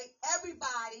like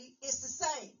everybody is the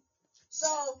same.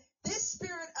 So this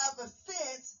spirit of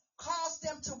offense caused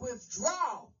them to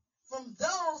withdraw from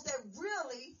those that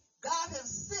really God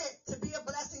has sent to be a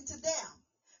blessing to them.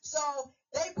 So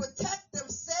they protect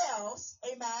themselves,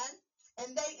 amen,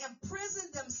 and they imprison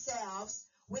themselves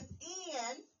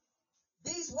within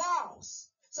these walls.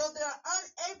 So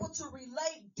they're unable to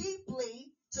relate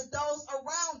deeply to those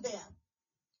around them.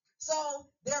 So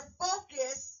their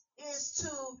focus is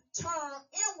to turn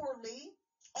inwardly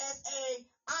as a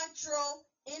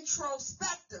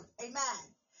introspective.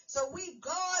 Amen. So we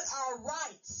guard our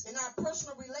rights in our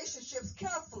personal relationships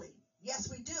carefully. Yes,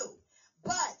 we do.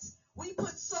 But we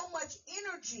put so much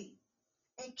energy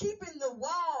in keeping the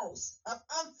walls of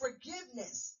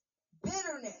unforgiveness,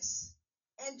 bitterness,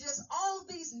 and just all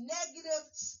these negative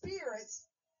spirits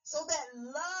so that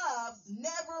love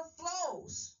never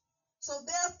flows. So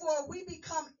therefore we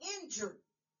become injured.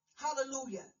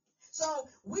 Hallelujah. So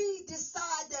we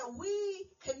decide that we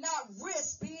cannot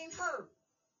risk being hurt.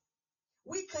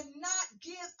 We cannot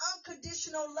give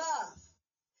unconditional love.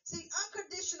 See,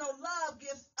 unconditional love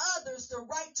gives others the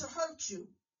right to hurt you,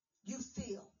 you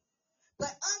feel.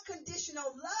 But unconditional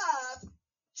love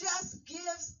just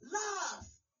gives love.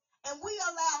 And we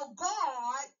allow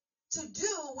God to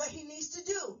do what he needs to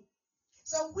do.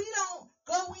 So we don't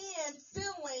go in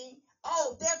feeling,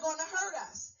 oh, they're going to hurt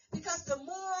us. Because the more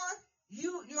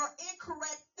your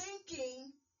incorrect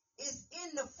thinking is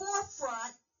in the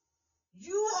forefront,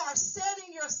 you are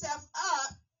setting yourself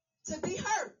up to be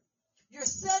hurt.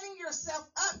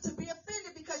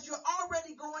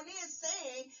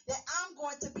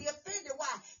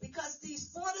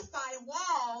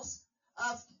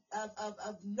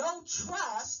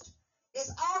 trust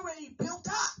is already built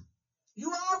up.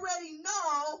 You already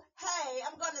know, hey,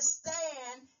 I'm going to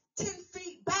stand 10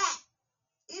 feet back,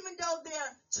 even though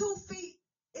they're 2 feet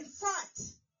in front.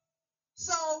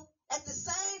 So at the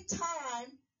same time,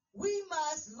 we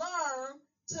must learn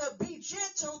to be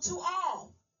gentle to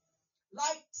all.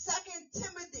 Like 2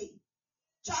 Timothy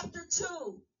chapter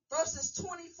 2, verses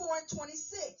 24 and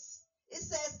 26. It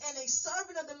says, and a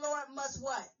servant of the Lord must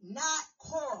what? Not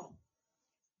quarrel,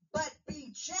 but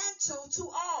be gentle to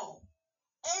all,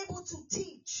 able to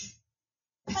teach,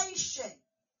 patient,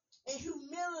 in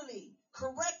humility,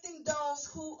 correcting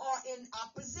those who are in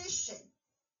opposition.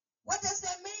 What does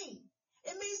that mean?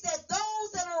 It means that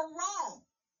those that are wrong,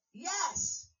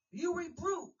 yes, you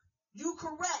rebuke, you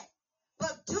correct,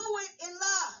 but do it in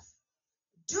love.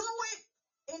 Do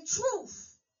it in truth.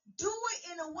 Do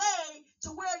it in a way to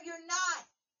where you're not,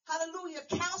 hallelujah,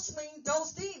 counseling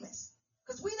those demons.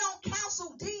 Because we don't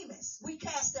counsel demons. We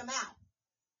cast them out.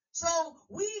 So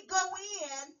we go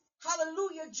in,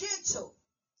 hallelujah, gentle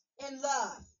in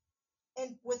love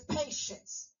and with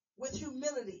patience, with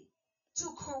humility, to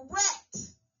correct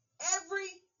every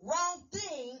wrong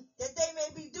thing that they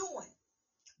may be doing.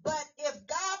 But if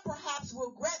God perhaps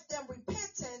will grant them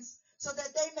repentance so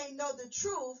that they may know the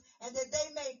truth and that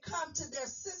they may come to their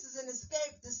senses and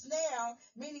escape the snare,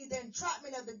 meaning the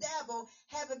entrapment of the devil,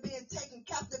 having been taken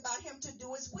captive by him to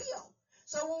do his will.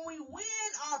 So when we win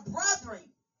our brethren,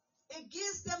 it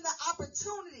gives them the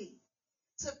opportunity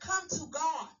to come to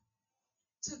God,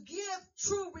 to give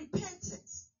true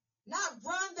repentance, not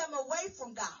run them away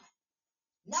from God,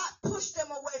 not push them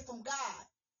away from God,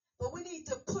 but we need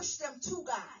to push them to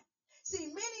God. See,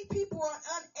 many people are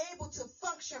unable to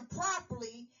function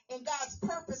properly in God's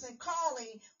purpose and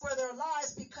calling for their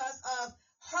lives because of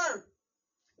hurt,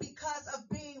 because of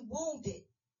being wounded,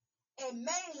 and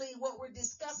mainly what we're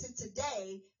discussing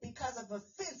today, because of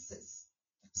offenses.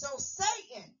 So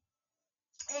Satan,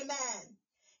 amen,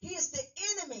 he is the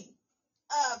enemy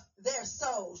of their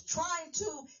souls, trying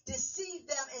to deceive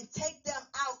them and take them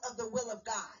out of the will of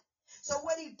God. So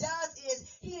what he does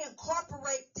is he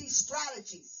incorporates these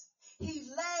strategies. He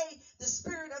laid the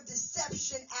spirit of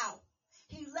deception out.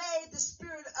 He laid the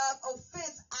spirit of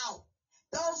offense out.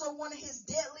 Those are one of his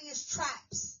deadliest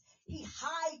traps. He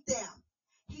hide them.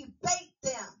 He bait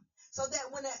them so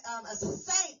that when a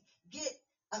saint get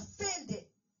offended,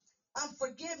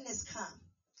 unforgiveness come,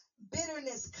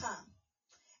 bitterness come,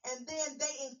 and then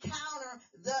they encounter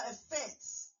the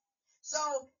offense. So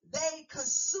they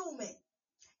consume it,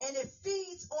 and it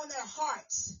feeds on their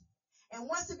hearts. And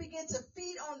once it begins to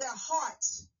feed on their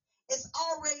hearts, it's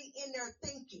already in their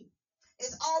thinking.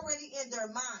 It's already in their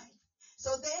mind. So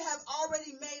they have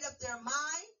already made up their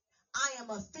mind. I am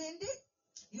offended.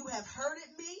 You have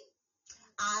hurted me.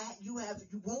 You have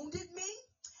wounded me.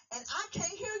 And I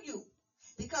can't hear you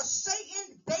because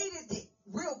Satan baited it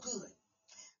real good.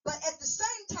 But at the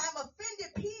same time,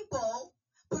 offended people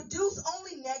produce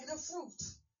only negative fruit.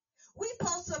 We're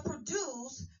supposed to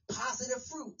produce positive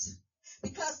fruit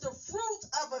because the fruit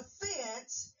of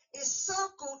offense is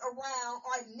circled around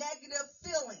our negative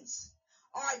feelings,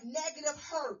 our negative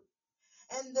hurt,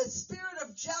 and the spirit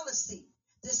of jealousy,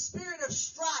 the spirit of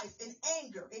strife and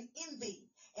anger and envy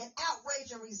and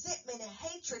outrage and resentment and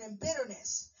hatred and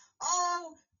bitterness.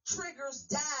 All triggers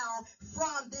down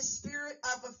from this spirit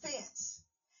of offense.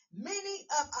 Many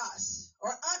of us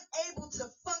are unable to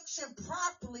function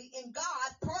properly in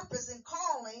God's purpose and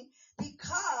calling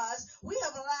because we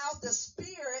have allowed the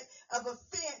spirit of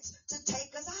offense to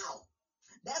take us out.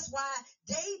 That's why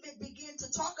David began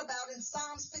to talk about in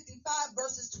Psalms 55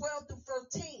 verses 12 through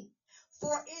 13.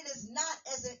 For it is not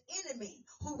as an enemy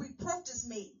who reproaches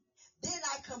me, then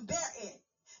I can bear it.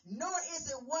 Nor is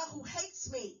it one who hates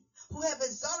me, who have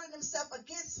exalted himself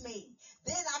against me,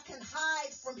 then I can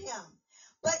hide from him.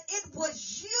 But it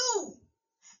was you,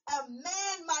 a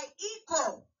man my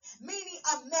equal, meaning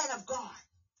a man of God,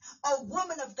 a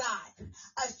woman of God,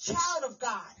 a child of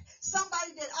God,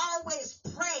 somebody that always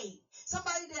prayed,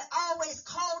 somebody that always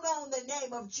called on the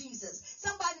name of Jesus,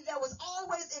 somebody that was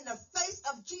always in the face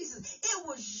of Jesus. It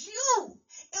was you.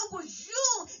 It was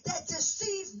you that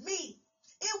deceived me.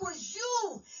 It was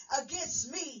you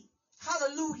against me.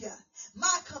 Hallelujah.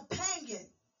 My companion,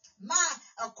 my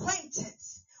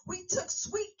acquaintance. We took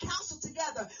sweet counsel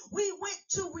together. We went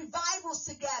to revivals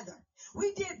together.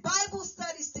 We did Bible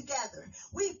studies together.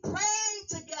 We prayed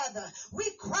together. We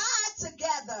cried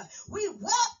together. We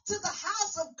walked to the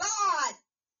house of God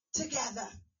together.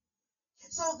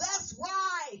 So that's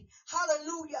why,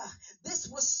 hallelujah, this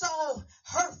was so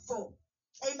hurtful.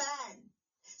 Amen.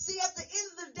 See, at the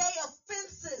end of the day,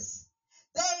 offenses,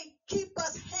 they keep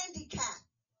us handicapped.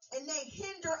 And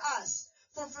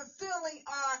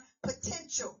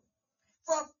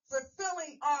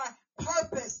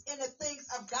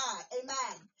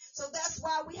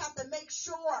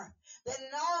that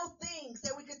in all things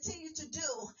that we continue to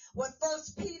do what 1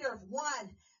 Peter 1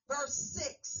 verse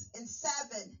 6 and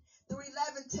 7 through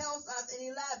 11 tells us in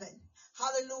 11.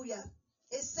 Hallelujah.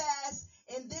 It says,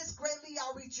 in this greatly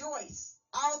I rejoice,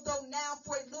 although now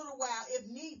for a little while, if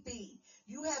need be,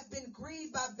 you have been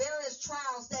grieved by various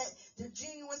trials, that the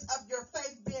genuineness of your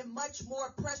faith being much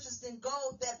more precious than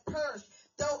gold that perished,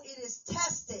 though it is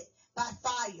tested by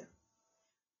fire.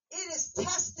 It is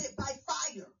tested by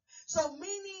fire. So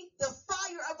meaning the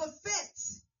fire of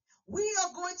offense. We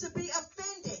are going to be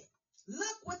offended.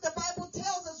 Look what the Bible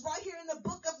tells us right here in the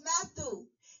book of Matthew.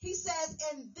 He says,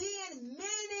 and then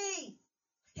many.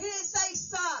 He didn't say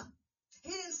some.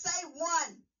 He didn't say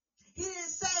one. He didn't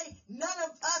say none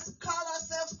of us call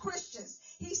ourselves Christians.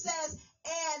 He says,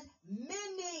 and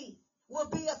many will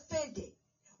be offended,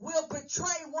 will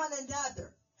betray one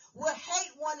another, will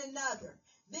hate one another.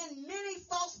 Then many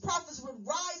false prophets would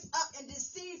rise up and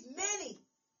deceive many.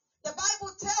 The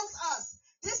Bible tells us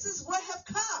this is what have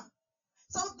come.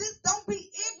 So don't be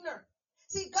ignorant.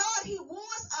 See, God, he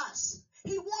warns us.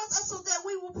 He wants us so that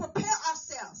we will prepare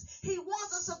ourselves. He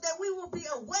wants us so that we will be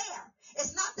aware.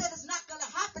 It's not that it's not going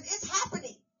to happen. It's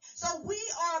happening. So we're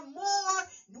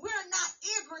not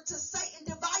ignorant to Satan's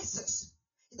devices.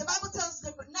 The Bible tells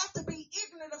us not to be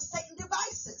ignorant of Satan's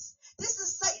devices. This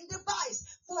is Satan's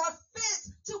device for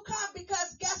offense to come,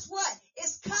 because guess what?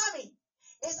 It's coming.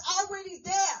 It's already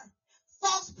there.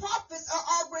 False prophets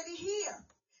are already here.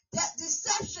 That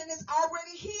deception is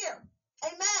already here.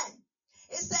 Amen.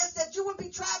 It says that you will be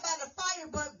tried by the fire,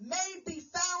 but may be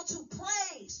found to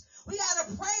praise. We got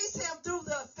to praise him through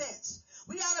the offense.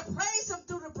 We got to praise him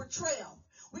through the betrayal.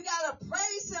 We got to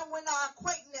praise him when our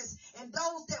acquaintance and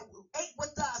those that ate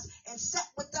with us and sat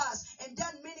with us and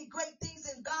done many great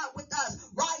things in God with us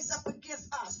rise up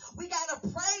against us. We got to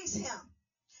praise him.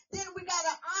 Then we got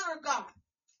to honor God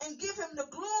and give him the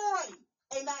glory.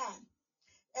 Amen.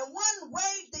 And one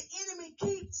way the enemy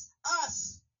keeps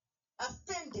us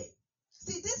offended.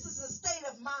 See, this is a state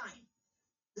of mind.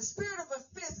 The spirit of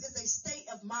offense is a state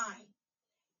of mind.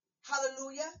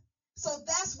 Hallelujah. So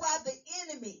that's why the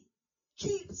enemy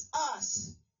keeps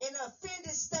us in an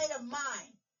offended state of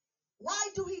mind. Why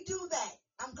do he do that?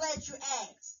 I'm glad you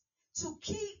asked. To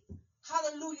keep,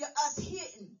 hallelujah, us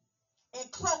hidden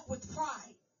and cloaked with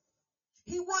pride.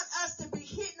 He wants us to be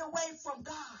hidden away from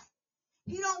God.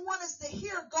 He don't want us to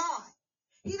hear God.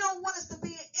 He don't want us to be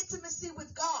in intimacy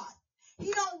with God.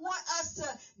 He don't want us to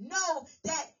know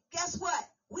that, guess what?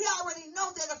 We already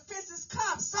know that offenses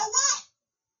come. So what?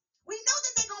 We know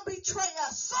that they're going to betray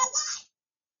us. So what?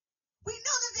 We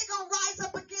know that they're going to rise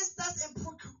up against us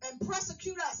and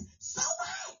persecute us. So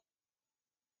what?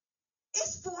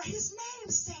 It's for his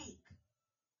name's sake.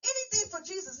 Anything for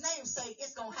Jesus' name's sake,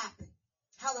 it's going to happen.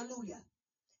 Hallelujah.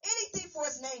 Anything for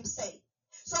his name's sake.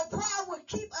 So pride will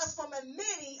keep us from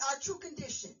admitting our true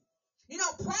condition. You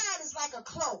know, pride is like a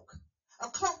cloak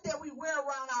that we wear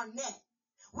around our neck.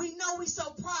 We know we're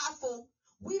so prideful,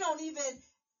 we don't even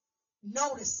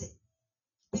notice it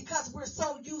because we're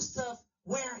so used to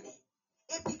wearing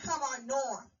it. It become our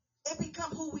norm. It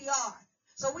become who we are.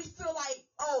 So we feel like,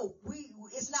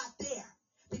 it's not there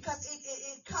because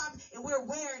it comes and we're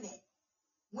wearing it.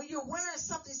 When you're wearing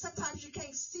something, sometimes you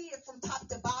can't see it from top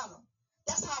to bottom.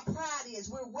 That's how pride is.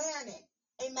 We're wearing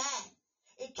it. Amen.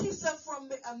 It keeps us from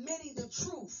admitting the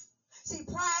truth. See,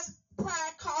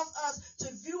 pride causes us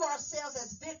to view ourselves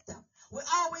as victims. We're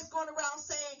always going around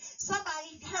saying,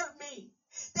 somebody hurt me.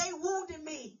 They wounded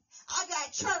me. I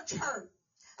got church hurt.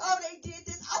 Oh, they did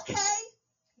this. Okay.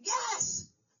 Yes.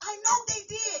 I know they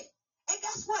did. And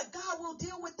guess what? God will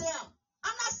deal with them.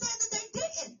 I'm not saying that they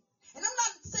didn't. And I'm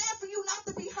not saying for you not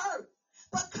to be hurt.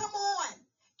 But come on.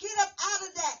 Get up out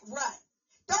of that rut.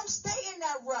 Don't stay in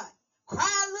that rut.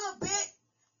 Cry a little bit.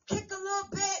 Kick a little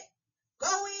bit.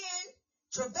 Go in.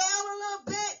 Travail a little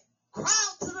bit. Cry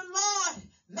out to the Lord.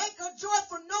 Make a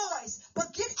joyful noise.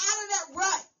 But get out of that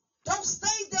rut. Don't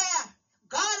stay there.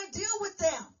 God will deal with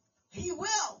them. He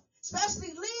will. Especially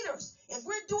leaders. If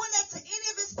we're doing that to any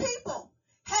of his people,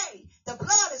 hey, the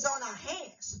blood is on our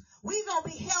hands. We're going to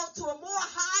be held to a more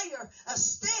higher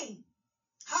esteem.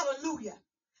 Hallelujah.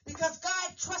 Because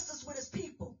God trusts us with his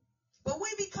people. But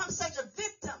we become such a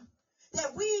victim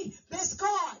that we miss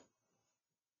God.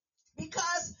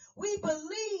 Because we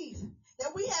believe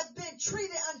that we have been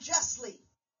treated unjustly.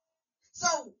 So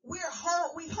we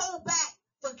hold back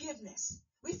forgiveness.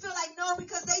 We feel like, no,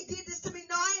 because they did this to me.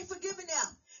 No, I ain't forgiving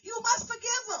them. You must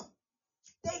forgive them.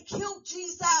 They killed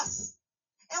Jesus.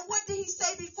 And what did he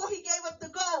say before he gave up the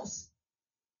ghost?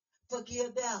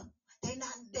 Forgive them.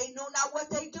 They know not what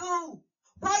they do.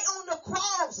 Right on the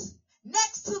cross,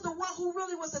 next to the one who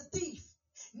really was a thief,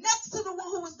 next to the one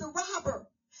who was the robber.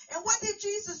 And what did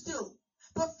Jesus do?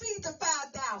 But feed the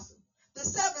 5,000, the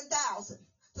 7,000,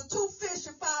 the 2 fish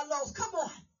and 5 loaves. Come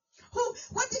on.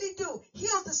 What did he do?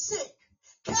 Heal the sick,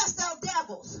 cast out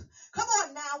devils. Come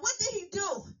on now. What did he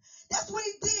do? That's what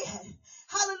he did.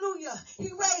 Hallelujah.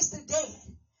 He raised the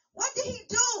dead. What did he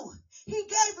do? He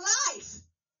gave life.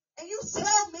 And you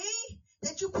tell me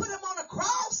that you put him on a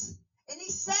cross and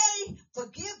he say,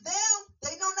 forgive them.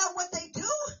 They know not what they do.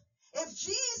 If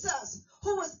Jesus,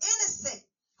 who was innocent,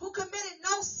 who committed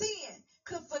no sin,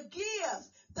 could forgive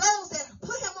those that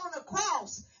put him on the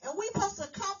cross, and we supposed to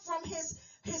come from his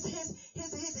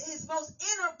most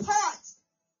inner parts.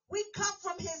 We come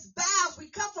from his bowels. We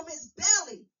come from his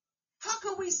belly. How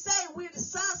can we say we're the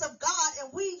sons of God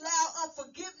and we allow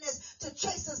unforgiveness to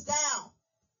chase us down?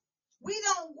 We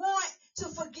don't want to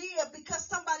forgive because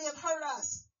somebody have hurt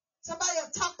us. Somebody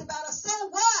have talked about us. So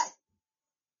what?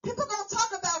 People going to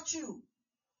talk about you.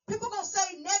 People going to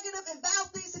say negative and vile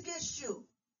things against you.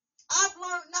 I've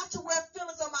learned not to wear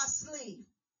feelings on my sleeve.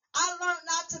 I learned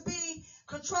not to be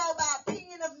controlled by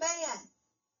opinion of man.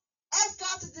 Ask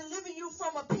God to deliver you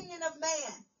from opinion of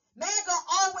man. Man gonna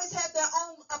always have their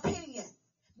own opinion.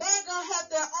 Man gonna have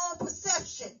their own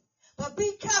perception. But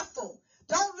be careful.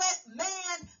 Don't let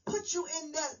man put you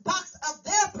in the box of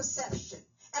their perception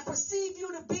and perceive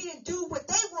you to be and do what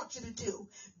they want you to do.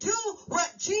 Do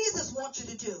what Jesus wants you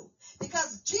to do.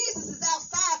 Because Jesus is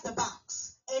outside the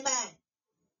box. Amen.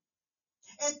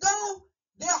 And though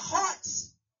their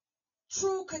heart's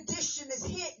true condition is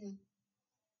hidden,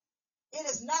 it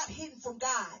is not hidden from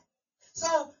God.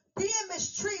 So being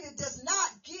mistreated does not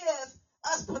give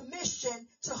us permission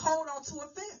to hold on to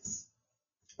offense.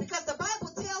 Because the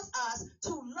Bible tells us to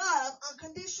love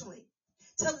unconditionally,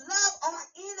 to love our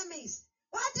enemies.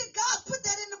 Why did God put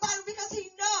that in the Bible? Because he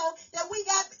know that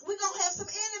we're going to have some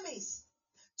enemies.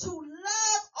 To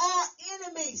love our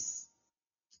enemies.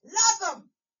 Love them.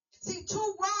 See, 2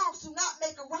 wrongs do not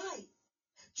make a right.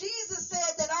 Jesus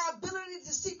said that our ability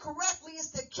to see correctly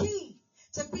is the key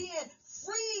to being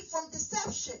free from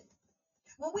deception.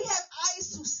 When we have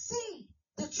eyes to see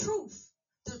the truth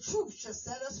shall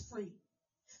set us free.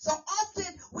 So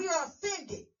often we are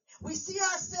offended. We see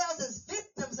ourselves as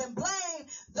victims and blame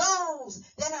those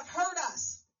that have hurt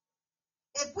us.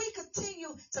 If we continue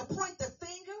to point the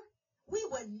finger, we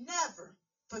will never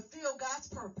fulfill God's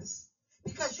purpose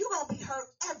because you're going to be hurt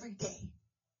every day,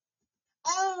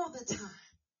 all the time.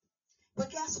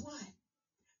 But guess what?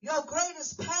 Your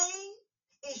greatest pain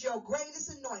is your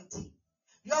greatest anointing.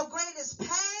 Your greatest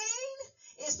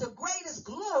pain is the greatest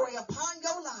glory upon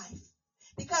your life.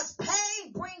 Because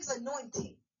pain brings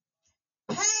anointing.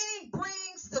 Pain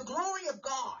brings the glory of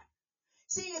God.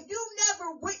 See, if you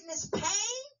never witness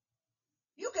pain,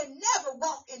 you can never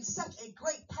walk in such a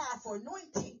great, powerful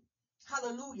anointing.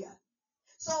 Hallelujah.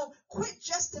 So quit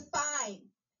justifying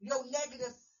your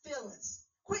negative feelings.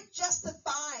 Quit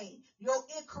justifying your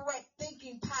incorrect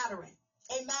thinking pattern.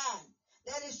 Amen.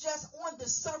 That is just on the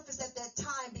surface at that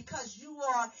time because you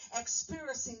are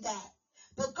experiencing that.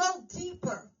 But go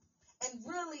deeper and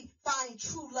really find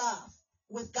true love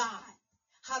with God.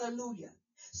 Hallelujah.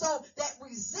 So that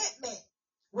resentment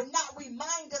will not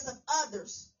remind us of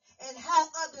others and how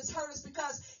others hurt us,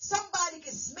 because somebody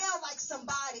can smell like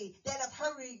somebody that have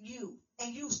hurted you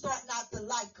and you start not to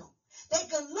like them. They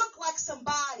can look like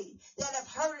somebody that have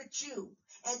hurted you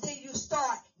and then you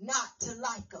start not to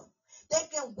like them. They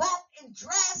can walk and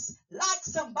dress like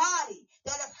somebody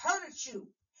that have hurted you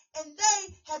and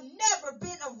they have never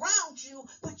been around you,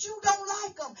 but you don't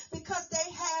like them because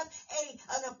they have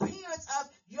an appearance of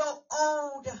your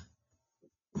old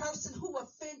person who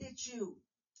offended you.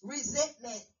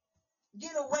 Resentment.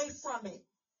 Get away from it.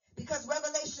 Because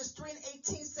Revelations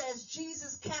 3:18 says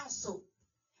Jesus counseled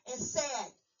and said,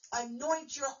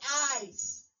 anoint your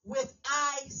eyes with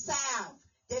eye salve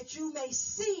that you may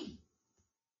see.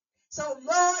 So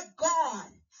Lord God,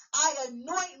 I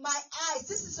anoint my eyes.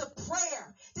 This is a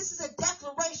prayer. This is a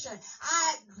declaration.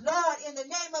 Lord, in the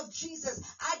name of Jesus,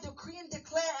 I decree and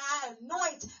declare I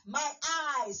anoint my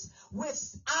eyes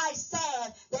with eye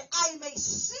salve that I may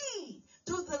see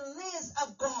through the lens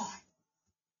of God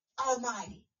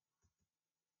Almighty.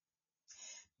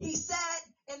 He said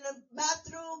in the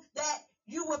Matthew that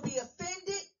you will be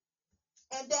offended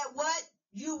and that what?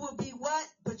 You will be what?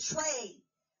 Betrayed.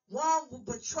 One will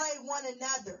betray one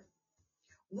another.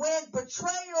 When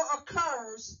betrayal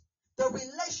occurs, the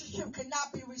relationship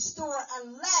cannot be restored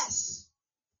unless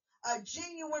a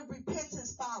genuine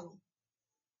repentance follows.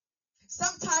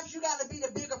 Sometimes you got to be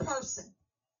the bigger person.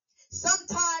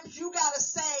 Sometimes you got to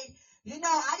say,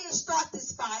 I didn't start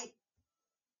this fight,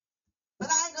 but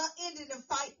I ain't going to end it in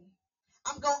fighting.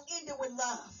 I'm going to end it with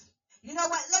love. You know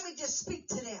what? Let me just speak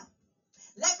to them.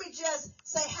 Let me just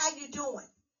say, how you doing?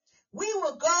 We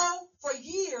will go for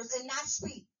years and not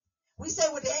speak. We say,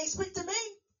 well, they ain't speak to me.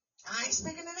 I ain't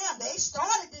speaking to them. They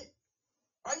started it.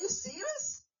 Are you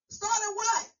serious? Started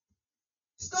what?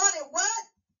 Started what?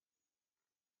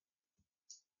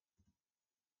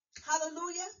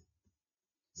 Hallelujah.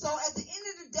 So at the end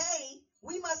of the day,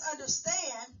 we must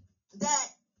understand that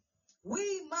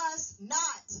we must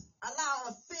not allow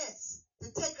offense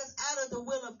to take us out of the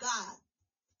will of God.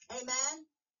 Amen.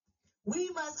 We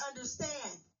must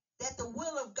understand that the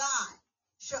will of God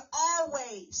should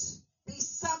always be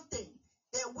something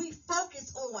that we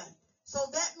focus on. So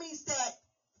that means that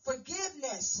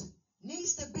forgiveness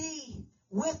needs to be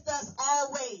with us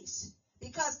always,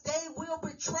 because they will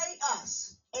betray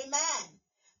us. Amen.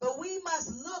 But we must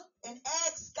look and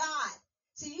ask God.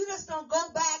 See, you just don't go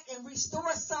back and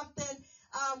restore something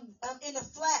in the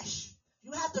flesh.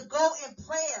 You have to go in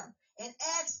prayer and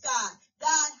ask God,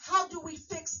 God, how do we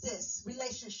fix this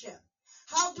relationship?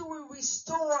 How do we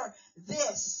restore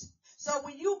this? So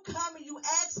when you come and you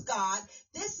ask God,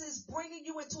 this is bringing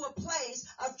you into a place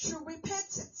of true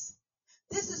repentance.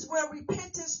 This is where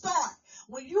repentance starts.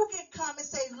 When you can come and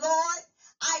say, Lord,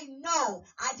 I know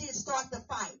I didn't start the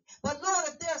fight. But Lord,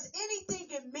 if there's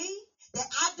anything in me that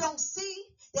I don't see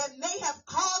that may have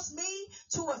caused me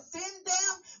to offend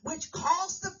them, which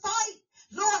caused the fight,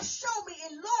 Lord, show me,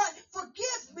 and Lord,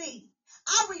 forgive me.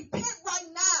 I repent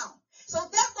right now. So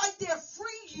that right there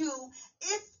free you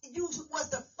if you was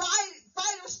the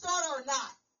fighter starter or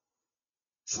not.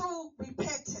 True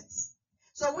repentance.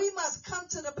 So we must come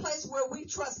to the place where we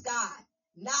trust God,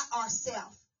 not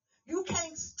ourselves. You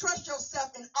can't trust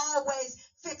yourself in always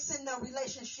fixing the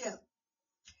relationship.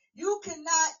 You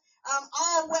cannot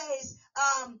always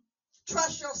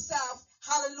trust yourself.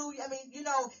 Hallelujah.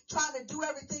 Trying to do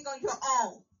everything on your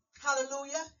own.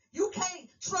 Hallelujah. You can't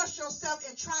trust yourself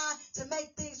in trying to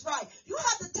make things right. You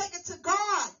have to take it to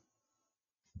God.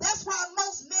 That's why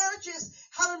most marriages,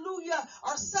 hallelujah,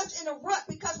 are such in a rut,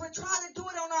 because we're trying to do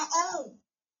it on our own.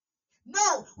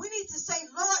 No, we need to say,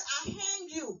 Lord, I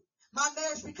hand you my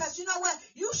marriage, because you know what?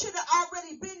 You should have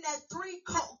already been that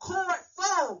 3-chord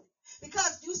fold,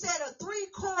 because you said a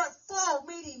 3-chord fold,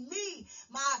 meaning me,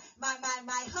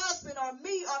 my husband, or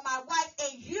me or my wife,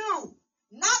 and you,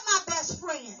 not my best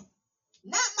friend,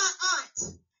 not my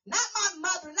aunt, not my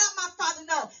mother, not my father.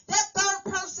 No, that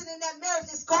third person in that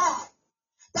marriage is God.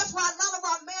 That's why a lot of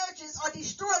our marriages are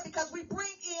destroyed, because we bring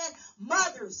in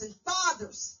mothers and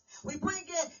fathers. We bring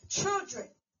in children.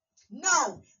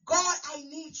 No, God, I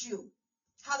need you.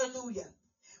 Hallelujah.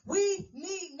 We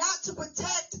need not to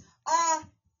protect our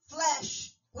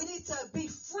flesh. We need to be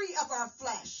free of our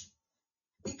flesh.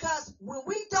 Because when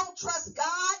we don't trust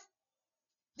God,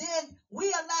 then we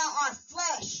allow our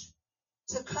flesh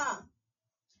to come.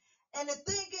 And the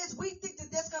thing is, we think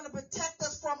that that's going to protect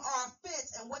us from our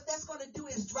offense. And what that's going to do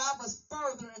is drive us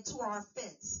further into our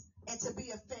offense and to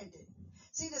be offended.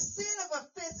 See, the sin of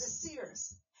offense is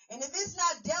serious. And if it's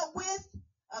not dealt with,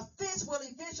 offense will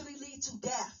eventually lead to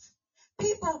death.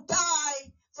 People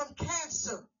die from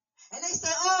cancer. And they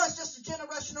say, oh, it's just a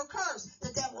generational curse.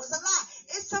 The devil was a lie.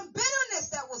 It's some bitterness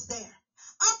that was there.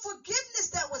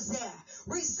 Unforgiveness that was there.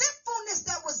 Resentfulness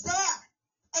that was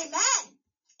there. Amen.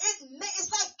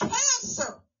 It's like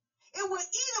cancer. It will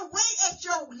eat away at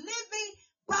your living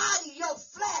body, your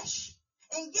flesh.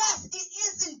 And yes, it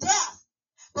is in death.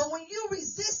 But when you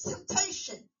resist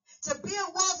temptation to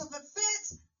build walls of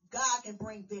offense, God can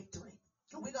bring victory.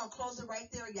 And we're going to close it right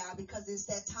there, y'all, because it's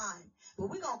that time. But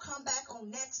we're going to come back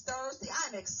on next Thursday.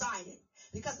 I'm excited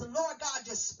because the Lord God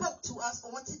just spoke to us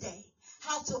on today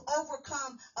how to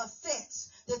overcome offense.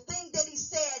 The thing that he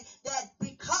said, that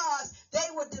because they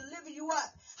will deliver you up,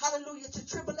 hallelujah, to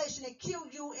tribulation and kill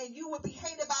you, and you will be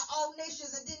hated by all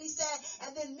nations. And then he said,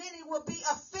 and then many will be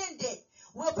offended,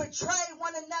 will betray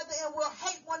one another, and will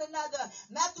hate one another.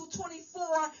 Matthew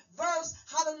 24, verse,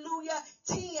 hallelujah,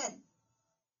 10.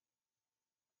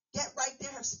 That right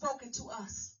there have spoken to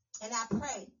us. And I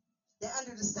pray that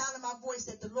under the sound of my voice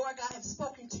that the Lord God have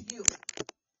spoken to you,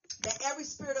 that every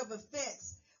spirit of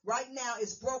offense right now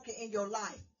is broken in your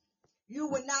life. You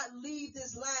will not leave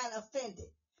this line offended,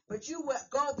 but you will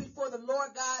go before the Lord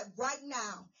God right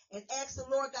now and ask the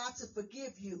Lord God to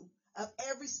forgive you of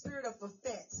every spirit of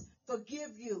offense, forgive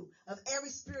you of every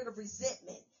spirit of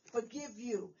resentment, forgive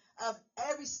you of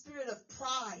every spirit of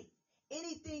pride,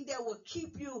 anything that will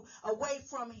keep you away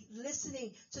from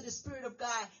listening to the Spirit of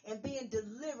God and being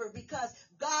delivered, because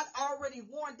God already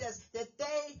warned us that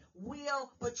they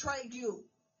will betray you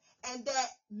and that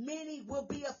many will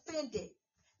be offended.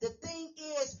 The thing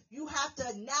is, you have to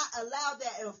not allow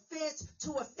that offense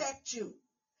to affect you.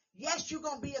 Yes, you're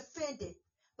going to be offended,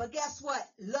 but guess what?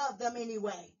 Love them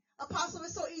anyway. Apostle,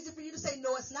 it's so easy for you to say,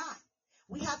 no, it's not.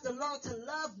 We have to learn to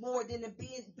love more than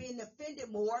being offended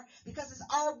more, because it's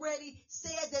already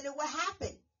said that it will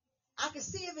happen. I can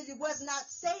see if it was not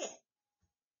said.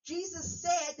 Jesus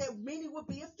said that many would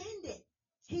be offended.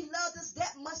 He loved us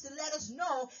that much to let us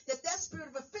know that that spirit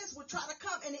of offense would try to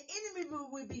come, and the enemy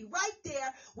would be right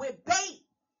there with bait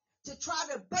to try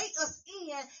to bait us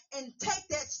in and take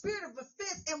that spirit of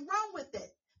offense and run with it.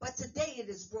 But today it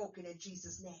is broken in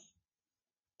Jesus' name.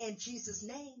 In Jesus'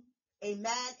 name,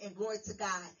 amen, and glory to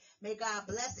God. May God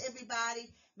bless everybody.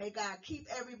 May God keep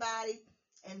everybody.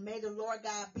 And may the Lord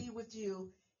God be with you.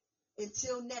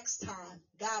 Until next time,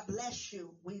 God bless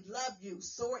you. We love you.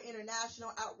 SOAR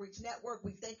International Outreach Network,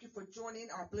 we thank you for joining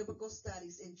our biblical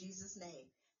studies in Jesus' name.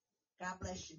 God bless you.